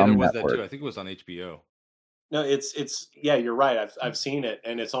on oh yeah, there some was that network. too. I think it was on HBO. No, it's yeah, you're right. I've seen it,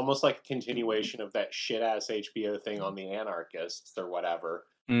 and it's almost like a continuation of that shit ass HBO thing on the anarchists or whatever.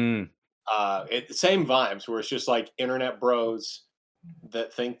 Same vibes where it's just like internet bros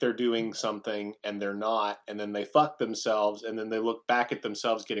that think they're doing something and they're not, and then they fuck themselves, and then they look back at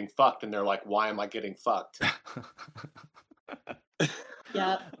themselves getting fucked, and they're like, "Why am I getting fucked?"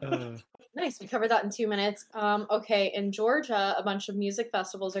 Yeah. Nice. We covered that in 2 minutes. Okay, in Georgia, a bunch of music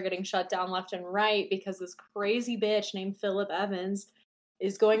festivals are getting shut down left and right because this crazy bitch named Philip Evans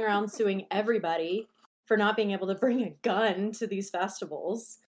is going around suing everybody for not being able to bring a gun to these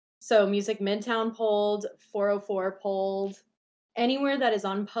festivals. So Music Midtown pulled, 404 pulled, anywhere that is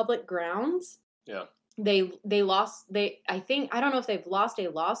on public grounds. Yeah. They lost I don't know if they've lost a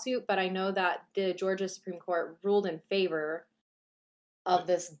lawsuit, but I know that the Georgia Supreme Court ruled in favor of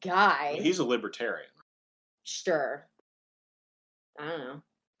this guy. He's a libertarian. Sure. I don't know.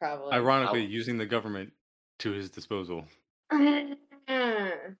 Probably. Ironically, using the government to his disposal.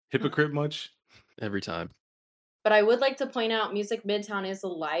 Hypocrite much? Every time. But I would like to point out Music Midtown is a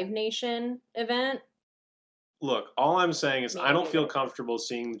Live Nation event. Look, all I'm saying is I don't feel comfortable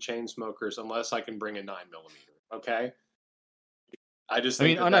seeing the Chainsmokers unless I can bring a 9mm. Okay. I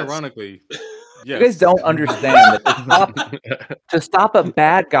mean, unironically, yes. You guys don't understand that to stop a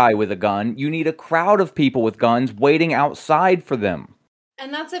bad guy with a gun, you need a crowd of people with guns waiting outside for them.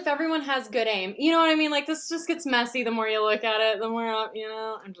 And that's if everyone has good aim. You know what I mean? Like, this just gets messy the more you look at it, the more,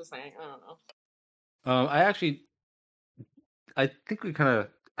 I'm just saying, I don't know. I think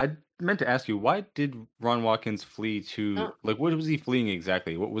I meant to ask you, why did Ron Watkins flee to, what was he fleeing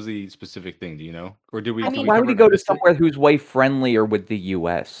exactly? What was the specific thing? Do you know? Or did we? Why would he go to somewhere who's way friendlier with the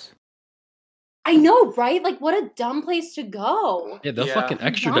U.S.? I know, right? Like, what a dumb place to go. Yeah, they'll fucking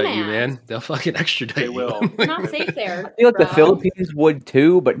extradite you, man. They'll fucking extradite you. They will. It's not safe there. I feel like the bro. Philippines would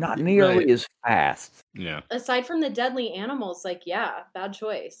too, but not nearly as fast. Yeah. Aside from the deadly animals, like, yeah, bad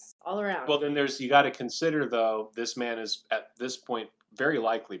choice all around. Well, then you got to consider, though, this man is at this point very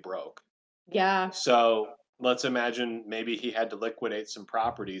likely broke. Yeah. So let's imagine maybe he had to liquidate some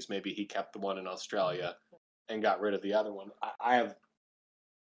properties. Maybe he kept the one in Australia and got rid of the other one. I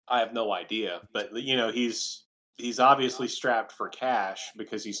have no idea, but he's obviously strapped for cash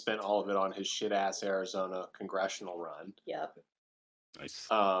because he spent all of it on his shit ass Arizona congressional run. Yep. Nice.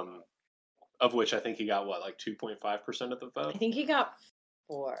 Of which I think he got like 2.5% of the vote. I think he got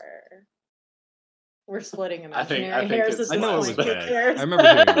 4. We're splitting I think imaginary hairs at it's- this I know it was point. Who bad. cares? I remember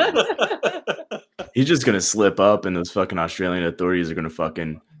hearing about He's just gonna slip up, and those fucking Australian authorities are gonna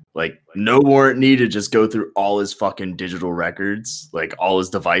fucking no warrant needed. Just go through all his fucking digital records, like all his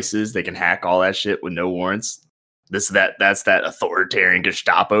devices. They can hack all that shit with no warrants. That's that authoritarian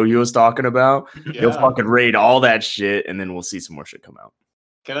Gestapo he was talking about. He'll fucking raid all that shit, and then we'll see some more shit come out.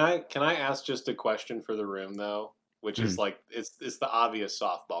 Can I ask just a question for the room though, which is like it's the obvious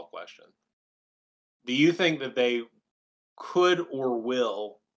softball question. Do you think that they could or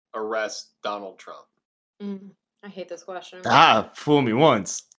will arrest Donald Trump? I hate this question. Fool me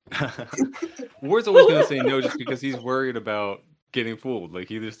once. Ward's always going to say no just because he's worried about getting fooled. Like,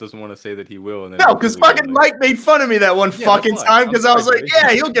 he just doesn't want to say that he will. And then No, because fucking Mike made fun of me that one fucking time because I was like,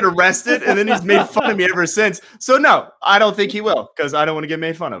 yeah, he'll get arrested. And then he's made fun of me ever since. So, no, I don't think he will because I don't want to get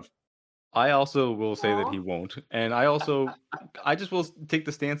made fun of. I also will say that he won't. And I just will take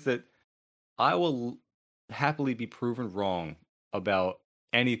the stance that I will happily be proven wrong about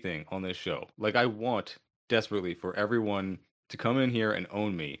anything on this show. Like, I want desperately for everyone to come in here and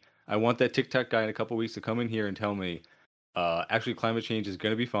own me. I want that TikTok guy in a couple weeks to come in here and tell me, actually, climate change is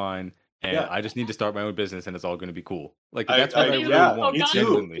going to be fine, and I just need to start my own business, and it's all going to be cool. Like, that's what I really want. Me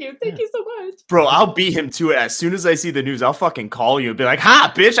too. Thank you so much. Bro, I'll beat him to it. As soon as I see the news, I'll fucking call you and be like,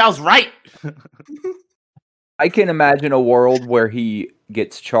 ha, bitch, I was right. I can imagine a world where he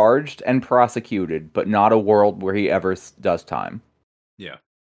gets charged and prosecuted, but not a world where he ever does time. Yeah.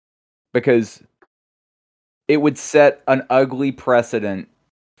 Because it would set an ugly precedent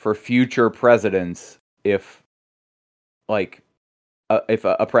for future presidents if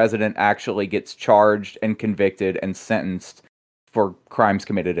a president actually gets charged and convicted and sentenced for crimes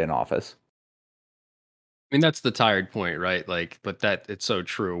committed in office. I mean, that's the tired point, right? Like, but that it's so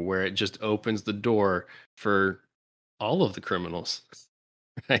true, where it just opens the door for all of the criminals.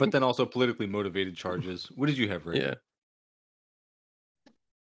 Right? But then also politically motivated charges. What did you have, Ray? Yeah.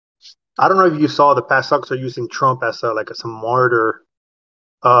 I don't know if you saw the Pat Sox are using Trump as a martyr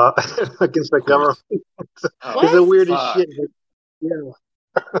against the government. It's the weirdest shit. Yeah.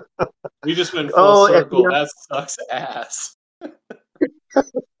 We just went full circle. That sucks ass.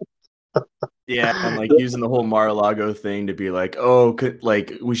 Yeah, and like using the whole Mar-a-Lago thing to be like,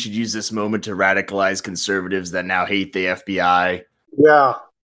 like we should use this moment to radicalize conservatives that now hate the FBI. Yeah,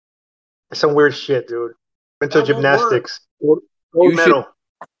 some weird shit, dude. Mental gymnastics. Gold medal.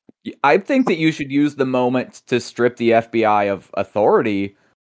 I think that you should use the moment to strip the FBI of authority,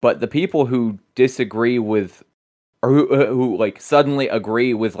 but the people who disagree with, or who like suddenly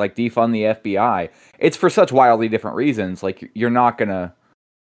agree with like defund the FBI, it's for such wildly different reasons. Like you're not gonna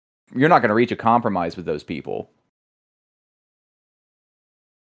reach a compromise with those people.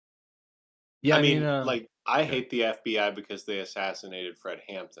 Yeah, I mean, I hate the FBI because they assassinated Fred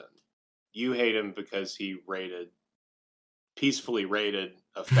Hampton. You hate him because he peacefully raided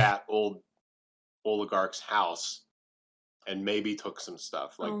a fat old oligarch's house and maybe took some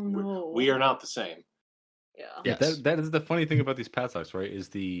stuff. Like, we are not the same. Yeah. Yes. That is the funny thing about these Pat Sox, right? Is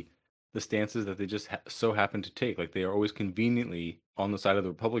the stances that they just so happen to take. Like, they are always conveniently on the side of the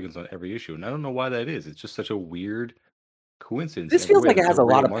Republicans on every issue. And I don't know why that is. It's just such a weird coincidence. This feels like it has a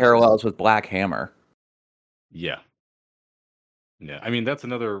lot of parallels with Black Hammer. Yeah. Yeah. I mean, that's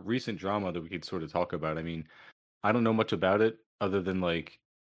another recent drama that we could sort of talk about. I mean, I don't know much about it other than like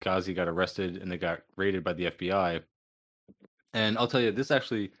Ghazi got arrested and they got raided by the FBI. And I'll tell you, this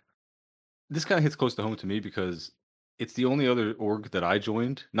kind of hits close to home to me because it's the only other org that I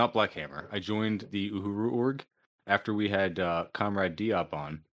joined, not Black Hammer. I joined the Uhuru org after we had Comrade Diop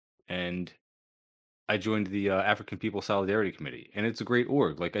on, and I joined the African People Solidarity Committee, and it's a great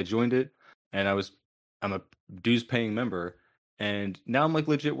org. Like, I joined it, and I'm a dues-paying member, and now I'm like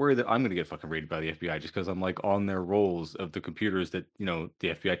legit worried that I'm gonna get fucking raided by the FBI just because I'm like on their rolls of the computers that the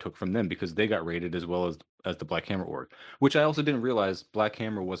FBI took from them because they got raided as well as the Black Hammer org, which I also didn't realize Black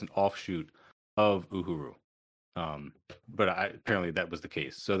Hammer was an offshoot of Uhuru. But apparently that was the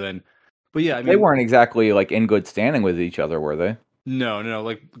case. So then, but yeah, I mean, they weren't exactly like in good standing with each other, were they? No.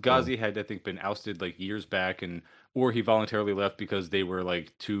 Like Ghazi had, I think, been ousted like years back, or he voluntarily left because they were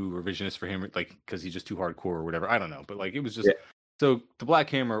like too revisionist for him, like because he's just too hardcore or whatever. I don't know, but like it was just so the Black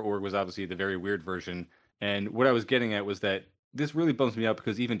Hammer org was obviously the very weird version. And what I was getting at was that this really bums me out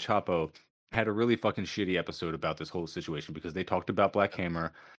because even Chapo had a really fucking shitty episode about this whole situation because they talked about Black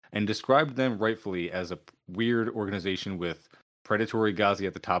Hammer and described them rightfully as a weird organization with predatory Ghazi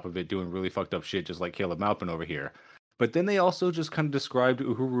at the top of it doing really fucked up shit, just like Caleb Maupin over here. But then they also just kind of described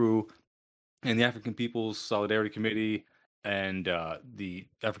Uhuru and the African People's Solidarity Committee and the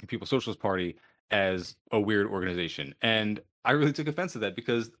African People's Socialist Party as a weird organization. And I really took offense to that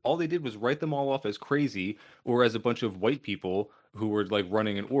because all they did was write them all off as crazy or as a bunch of white people who were like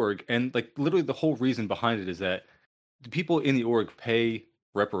running an org. And like literally the whole reason behind it is that the people in the org pay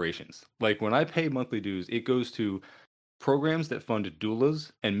reparations. Like when I pay monthly dues, it goes to programs that fund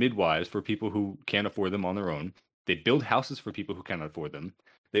doulas and midwives for people who can't afford them on their own. They build houses for people who cannot afford them.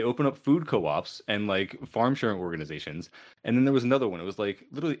 They open up food co-ops and like farm sharing organizations. And then there was another one. It was like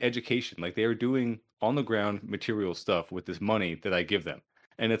literally education. Like they are doing on the ground material stuff with this money that I give them.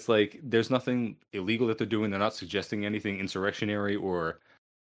 And it's like there's nothing illegal that they're doing. They're not suggesting anything insurrectionary or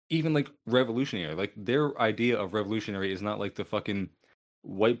even like revolutionary. Like their idea of revolutionary is not like the fucking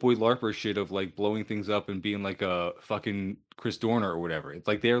white boy LARPer shit of like blowing things up and being like a fucking Chris Dorner or whatever. It's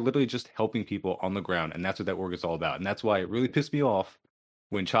like they're literally just helping people on the ground, and that's what that org is all about. And that's why it really pissed me off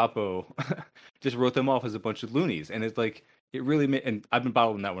when Chapo just wrote them off as a bunch of loonies. And it's like it really made, and I've been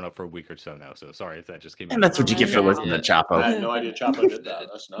bottling that one up for a week or so now. So sorry if that just came out. And that's what you get for listening to I Chapo. had no idea Chapo did that.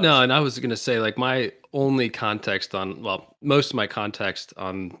 That's nuts. No, and I was gonna say like my only context on most of my context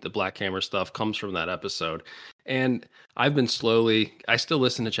on the Black Hammer stuff comes from that episode. And I've been I still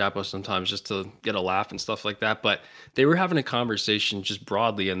listen to Chapo sometimes just to get a laugh and stuff like that. But they were having a conversation just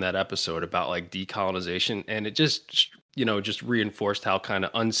broadly in that episode about like decolonization. And it just reinforced how kind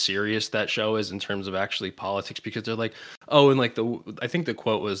of unserious that show is in terms of actually politics, because they're like, oh, and like I think the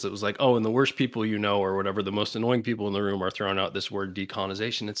quote was, it was like, oh, and the worst people or whatever, the most annoying people in the room are throwing out this word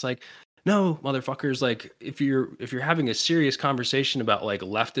decolonization. It's like, no, motherfuckers, like if you're having a serious conversation about like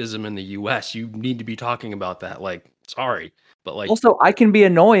leftism in the US, you need to be talking about that. Like, sorry. But like Also, I can be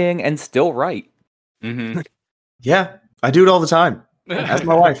annoying and still right. Mm-hmm. Yeah, I do it all the time. Ask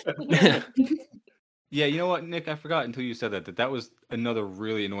my wife. Yeah, you know what, Nick? I forgot until you said that was another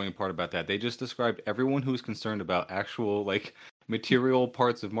really annoying part about that. They just described everyone who's concerned about actual like material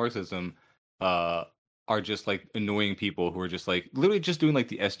parts of Marxism are just like annoying people who are just like literally just doing like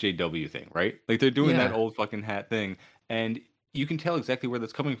the SJW thing, right? Like they're doing that old fucking hat thing, and you can tell exactly where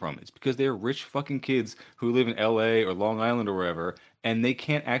that's coming from. It's because they're rich fucking kids who live in LA or Long Island or wherever, and they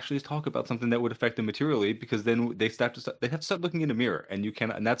can't actually talk about something that would affect them materially, because then they have to start looking in the mirror, and you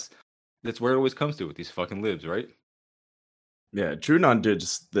cannot. And that's where it always comes to with these fucking libs, right? Yeah, TrueNon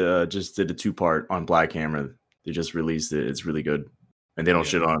just did a 2-part on Black Hammer. They just released it. It's really good, and they don't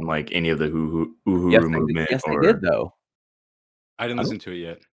shit on like any of the Uhuru movement. Yes, they did though. I didn't listen to it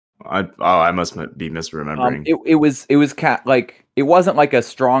yet. I must be misremembering. It was like it wasn't like a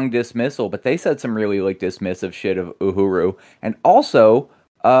strong dismissal, but they said some really like dismissive shit of Uhuru, and also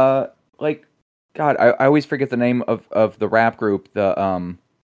like God, I always forget the name of the rap group.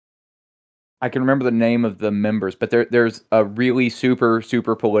 I can remember the name of the members, but there's a really super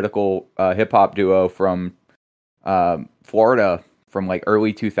political hip hop duo from Florida from like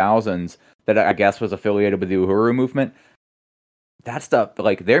early 2000s that I guess was affiliated with the Uhuru movement. That stuff,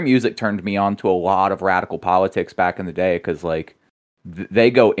 like their music turned me on to a lot of radical politics back in the day, because like they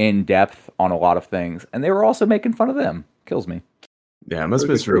go in depth on a lot of things, and they were also making fun of them. Kills me. Yeah, I must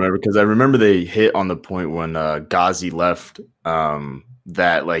misremember, because I remember they hit on the point when Ghazi left,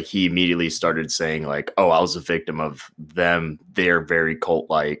 that like he immediately started saying like, oh, I was a victim of them. They're very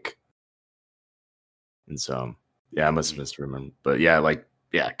cult-like. And so, yeah, I must misremember. But yeah,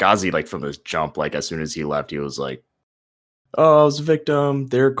 Ghazi, like from this jump, like as soon as he left, he was like, oh, I was a victim.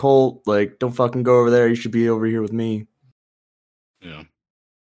 They're a cult. Like, don't fucking go over there. You should be over here with me. Yeah.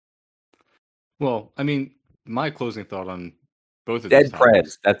 Well, I mean, my closing thought on both of Dead these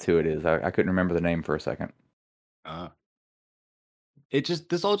Prez. That's who it is. I couldn't remember the name for a second.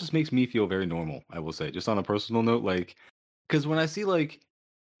 This all just makes me feel very normal, I will say, just on a personal note, like, because when I see like,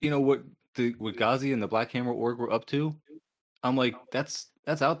 what Ghazi and the Black Hammer org were up to, I'm like, that's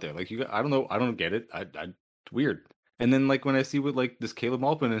out there. Like, I don't know, I don't get it. It's weird. And then like when I see what like this Caleb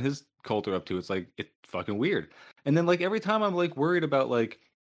Maupin and his cult are up to, it's like it's fucking weird. And then like every time I'm like worried about like,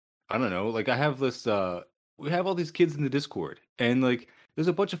 I don't know, like I have this we have all these kids in the Discord, and like there's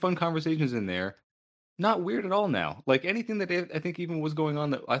a bunch of fun conversations in there. Not weird at all now. Like anything that I think even was going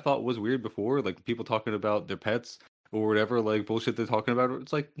on that I thought was weird before, like people talking about their pets or whatever, like bullshit they're talking about,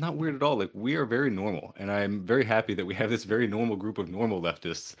 it's like not weird at all. Like we are very normal, and I'm very happy that we have this very normal group of normal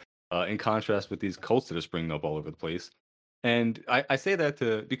leftists in contrast with these cults that are springing up all over the place. And I say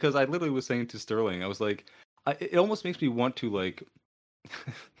that because I literally was saying to Sterling, I was like, it almost makes me want to like,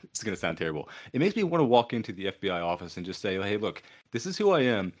 it's going to sound terrible. It makes me want to walk into the FBI office and just say, hey, look, this is who I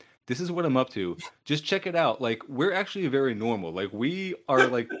am. This is what I'm up to. Just check it out. Like, we're actually very normal. Like, we are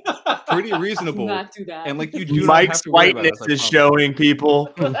like pretty reasonable. Not do that. And like, you do Mike's not have to worry about whiteness us, I is promise. showing,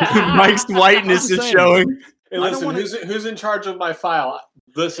 people. Mike's whiteness is saying. showing. Hey, I don't listen, wanna- who's in charge of my file?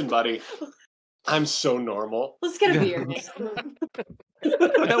 Listen, buddy, I'm so normal. Let's get a beer.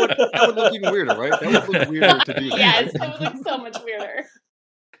 That would look even weirder, right? That would look weirder to do that. Yes, it would look so much weirder.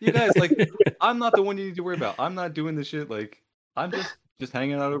 You guys, like, I'm not the one you need to worry about. I'm not doing this shit. Like, I'm just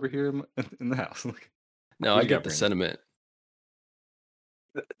hanging out over here in the house. No, What I you get got, the Brandon? sentiment.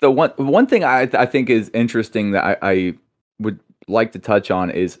 The one thing I think is interesting that I would like to touch on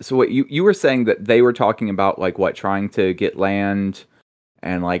is, so what you were saying that they were talking about, like, what, trying to get land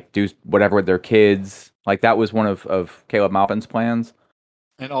and like do whatever with their kids. Like that was one of Caleb Maupin's plans.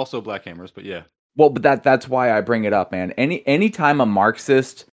 And also Black Hammers, but yeah. Well, but that's why I bring it up, man. Anytime a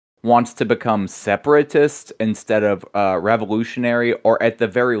Marxist wants to become separatist instead of revolutionary, or at the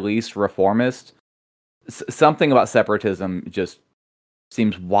very least reformist, something about separatism just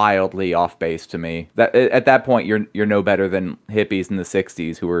seems wildly off base to me. That at that point you're no better than hippies in the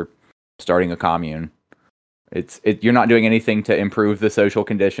 '60s who were starting a commune. You're not doing anything to improve the social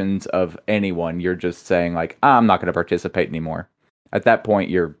conditions of anyone. You're just saying like, I'm not going to participate anymore. At that point,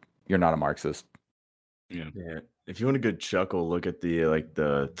 you're not a Marxist. Yeah. If you want a good chuckle, look at the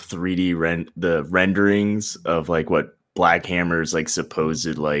 3D the renderings of like what Black Hammer's like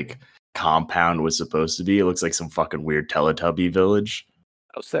supposed like compound was supposed to be. It looks like some fucking weird Teletubby village.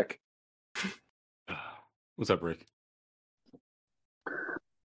 Oh, sick. What's up, Rick?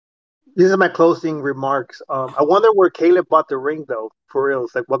 These are my closing remarks. I wonder where Caleb bought the ring, though. For real,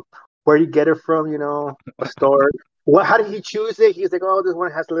 it's like where you get it from? You know, a store. How did he choose it? He's like, oh, this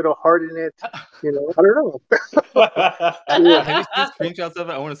one has a little heart in it. You know, I don't know. Have you seen screenshots of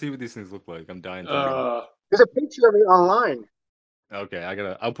it? I want to see what these things look like. I'm dying to know. There's a picture of it online. Okay,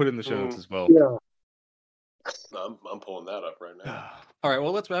 I'll put it in the show notes as well. Yeah. I'm pulling that up right now. All right,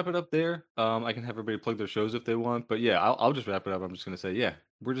 well, let's wrap it up there. I can have everybody plug their shows if they want, but yeah, I'll just wrap it up. I'm just gonna say, yeah,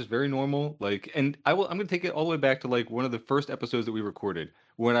 we're just very normal. Like, and I'm gonna take it all the way back to like one of the first episodes that we recorded,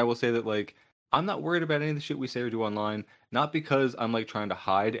 when I will say that like I'm not worried about any of the shit we say or do online, not because I'm like trying to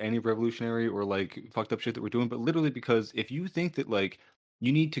hide any revolutionary or like fucked up shit that we're doing, but literally because if you think that like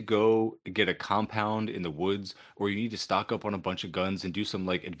you need to go get a compound in the woods, or you need to stock up on a bunch of guns and do some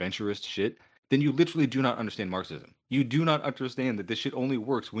like adventurous shit, then you literally do not understand Marxism. You do not understand that this shit only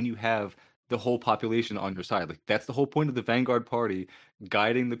works when you have the whole population on your side. Like that's the whole point of the Vanguard Party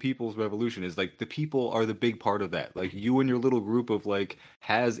guiding the people's revolution, is like the people are the big part of that. Like you and your little group of like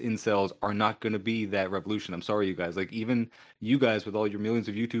has incels are not going to be that revolution. I'm sorry, you guys. Like even you guys with all your millions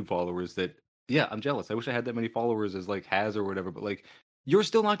of YouTube followers that, yeah, I'm jealous. I wish I had that many followers as like has or whatever, but like you're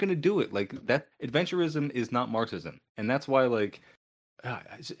still not going to do it. Like that adventurism is not Marxism. And that's why like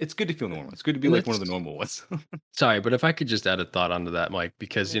it's good to feel normal. It's good to be like one of the normal ones. Sorry, but if I could just add a thought onto that, Mike,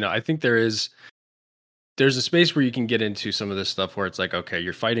 because I think there's a space where you can get into some of this stuff where it's like, okay,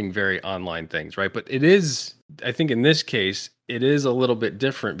 you're fighting very online things, right? But it is, I think in this case, it is a little bit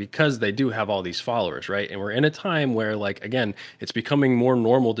different because they do have all these followers, right? And we're in a time where, like, again, it's becoming more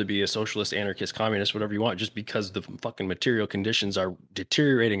normal to be a socialist, anarchist, communist, whatever you want, just because the fucking material conditions are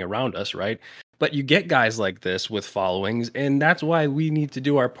deteriorating around us, right? But you get guys like this with followings, and that's why we need to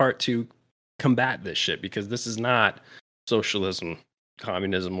do our part to combat this shit, because this is not socialism,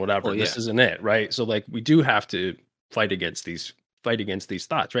 communism, whatever. Oh, yeah. This isn't it, right? So like we do have to fight against these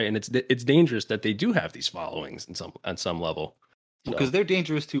thoughts, right? And it's dangerous that they do have these followings on some level. Because they're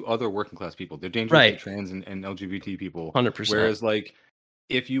dangerous to other working class people. They're dangerous to trans and LGBT people. 100%. Whereas like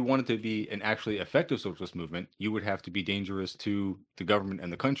if you wanted to be an actually effective socialist movement, you would have to be dangerous to the government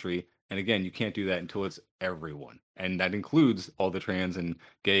and the country. And again, you can't do that until it's everyone. And that includes all the trans and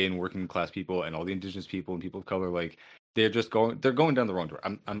gay and working class people and all the indigenous people and people of color. Like they're going down the wrong door.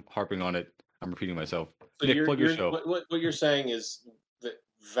 I'm harping on it. I'm repeating myself. So Nick, plug your show. What you're saying is that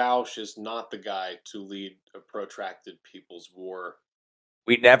Vaush is not the guy to lead a protracted people's war.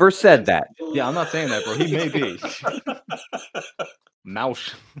 We never said that. Yeah, I'm not saying that, bro. He may be.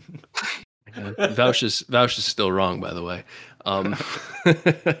 Mouse. Vaush is still wrong, by the way.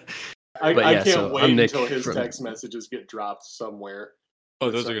 I can't wait until his text messages get dropped somewhere. Oh,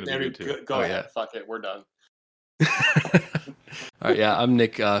 those are going to be good too. Go ahead. Yeah. Fuck it. We're done. All right. Yeah, I'm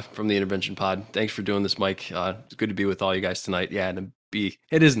Nick from the Intervention Pod. Thanks for doing this, Mike. It's good to be with all you guys tonight. Yeah, and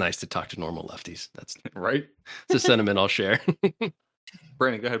it is nice to talk to normal lefties. That's right. It's a sentiment I'll share.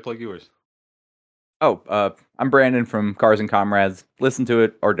 Brandon, go ahead, plug yours. Oh, I'm Brandon from Cars and Comrades. Listen to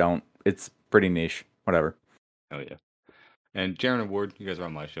it or don't. It's pretty niche. Whatever. Oh yeah. And Jaron and Ward, you guys are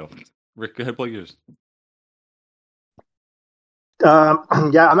on my show. Rick, go ahead, plug yours. Yeah,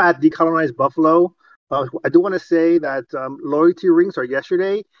 I'm at Decolonize Buffalo. I do want to say that loyalty rings are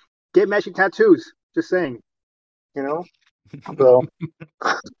yesterday. Get matching tattoos. Just saying. You know? So,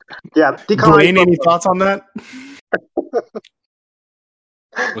 yeah. Blaine, any thoughts on that?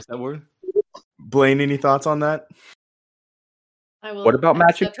 What's that word? Blaine, any thoughts on that? I will. What about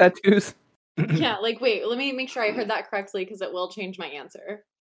matching tattoos? Yeah, like, wait, let me make sure I heard that correctly because it will change my answer.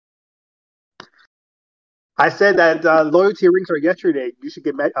 I said that loyalty rings are yesterday. You should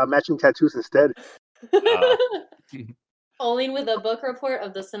get matching tattoos instead. Only with a book report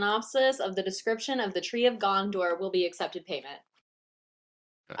of the synopsis of the description of the Tree of Gondor will be accepted payment.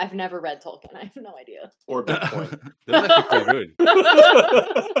 I've never read Tolkien. I have no idea. Or Bitcoin. That's actually pretty good.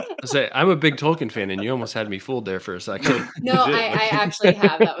 I say I'm a big Tolkien fan, and you almost had me fooled there for a second. No, Did. I actually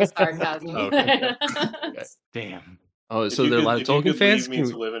have. That was sarcasm. Okay. Damn. Oh, If so you there are a could- lot of if you Tolkien could fans. leave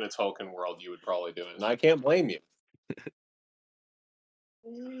me to live in a Tolkien world, you would probably do it, and I can't blame you.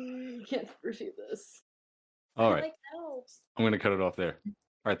 Can't refute this. All I right. like elves. I'm going to cut it off there. All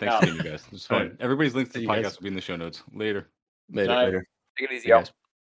right. Thanks Yeah. for being you guys. It was All fun. right. Everybody's links to See the you guys. podcast will be in the show notes. Later. Later. Night. Later. Take it easy, See you y'all. guys.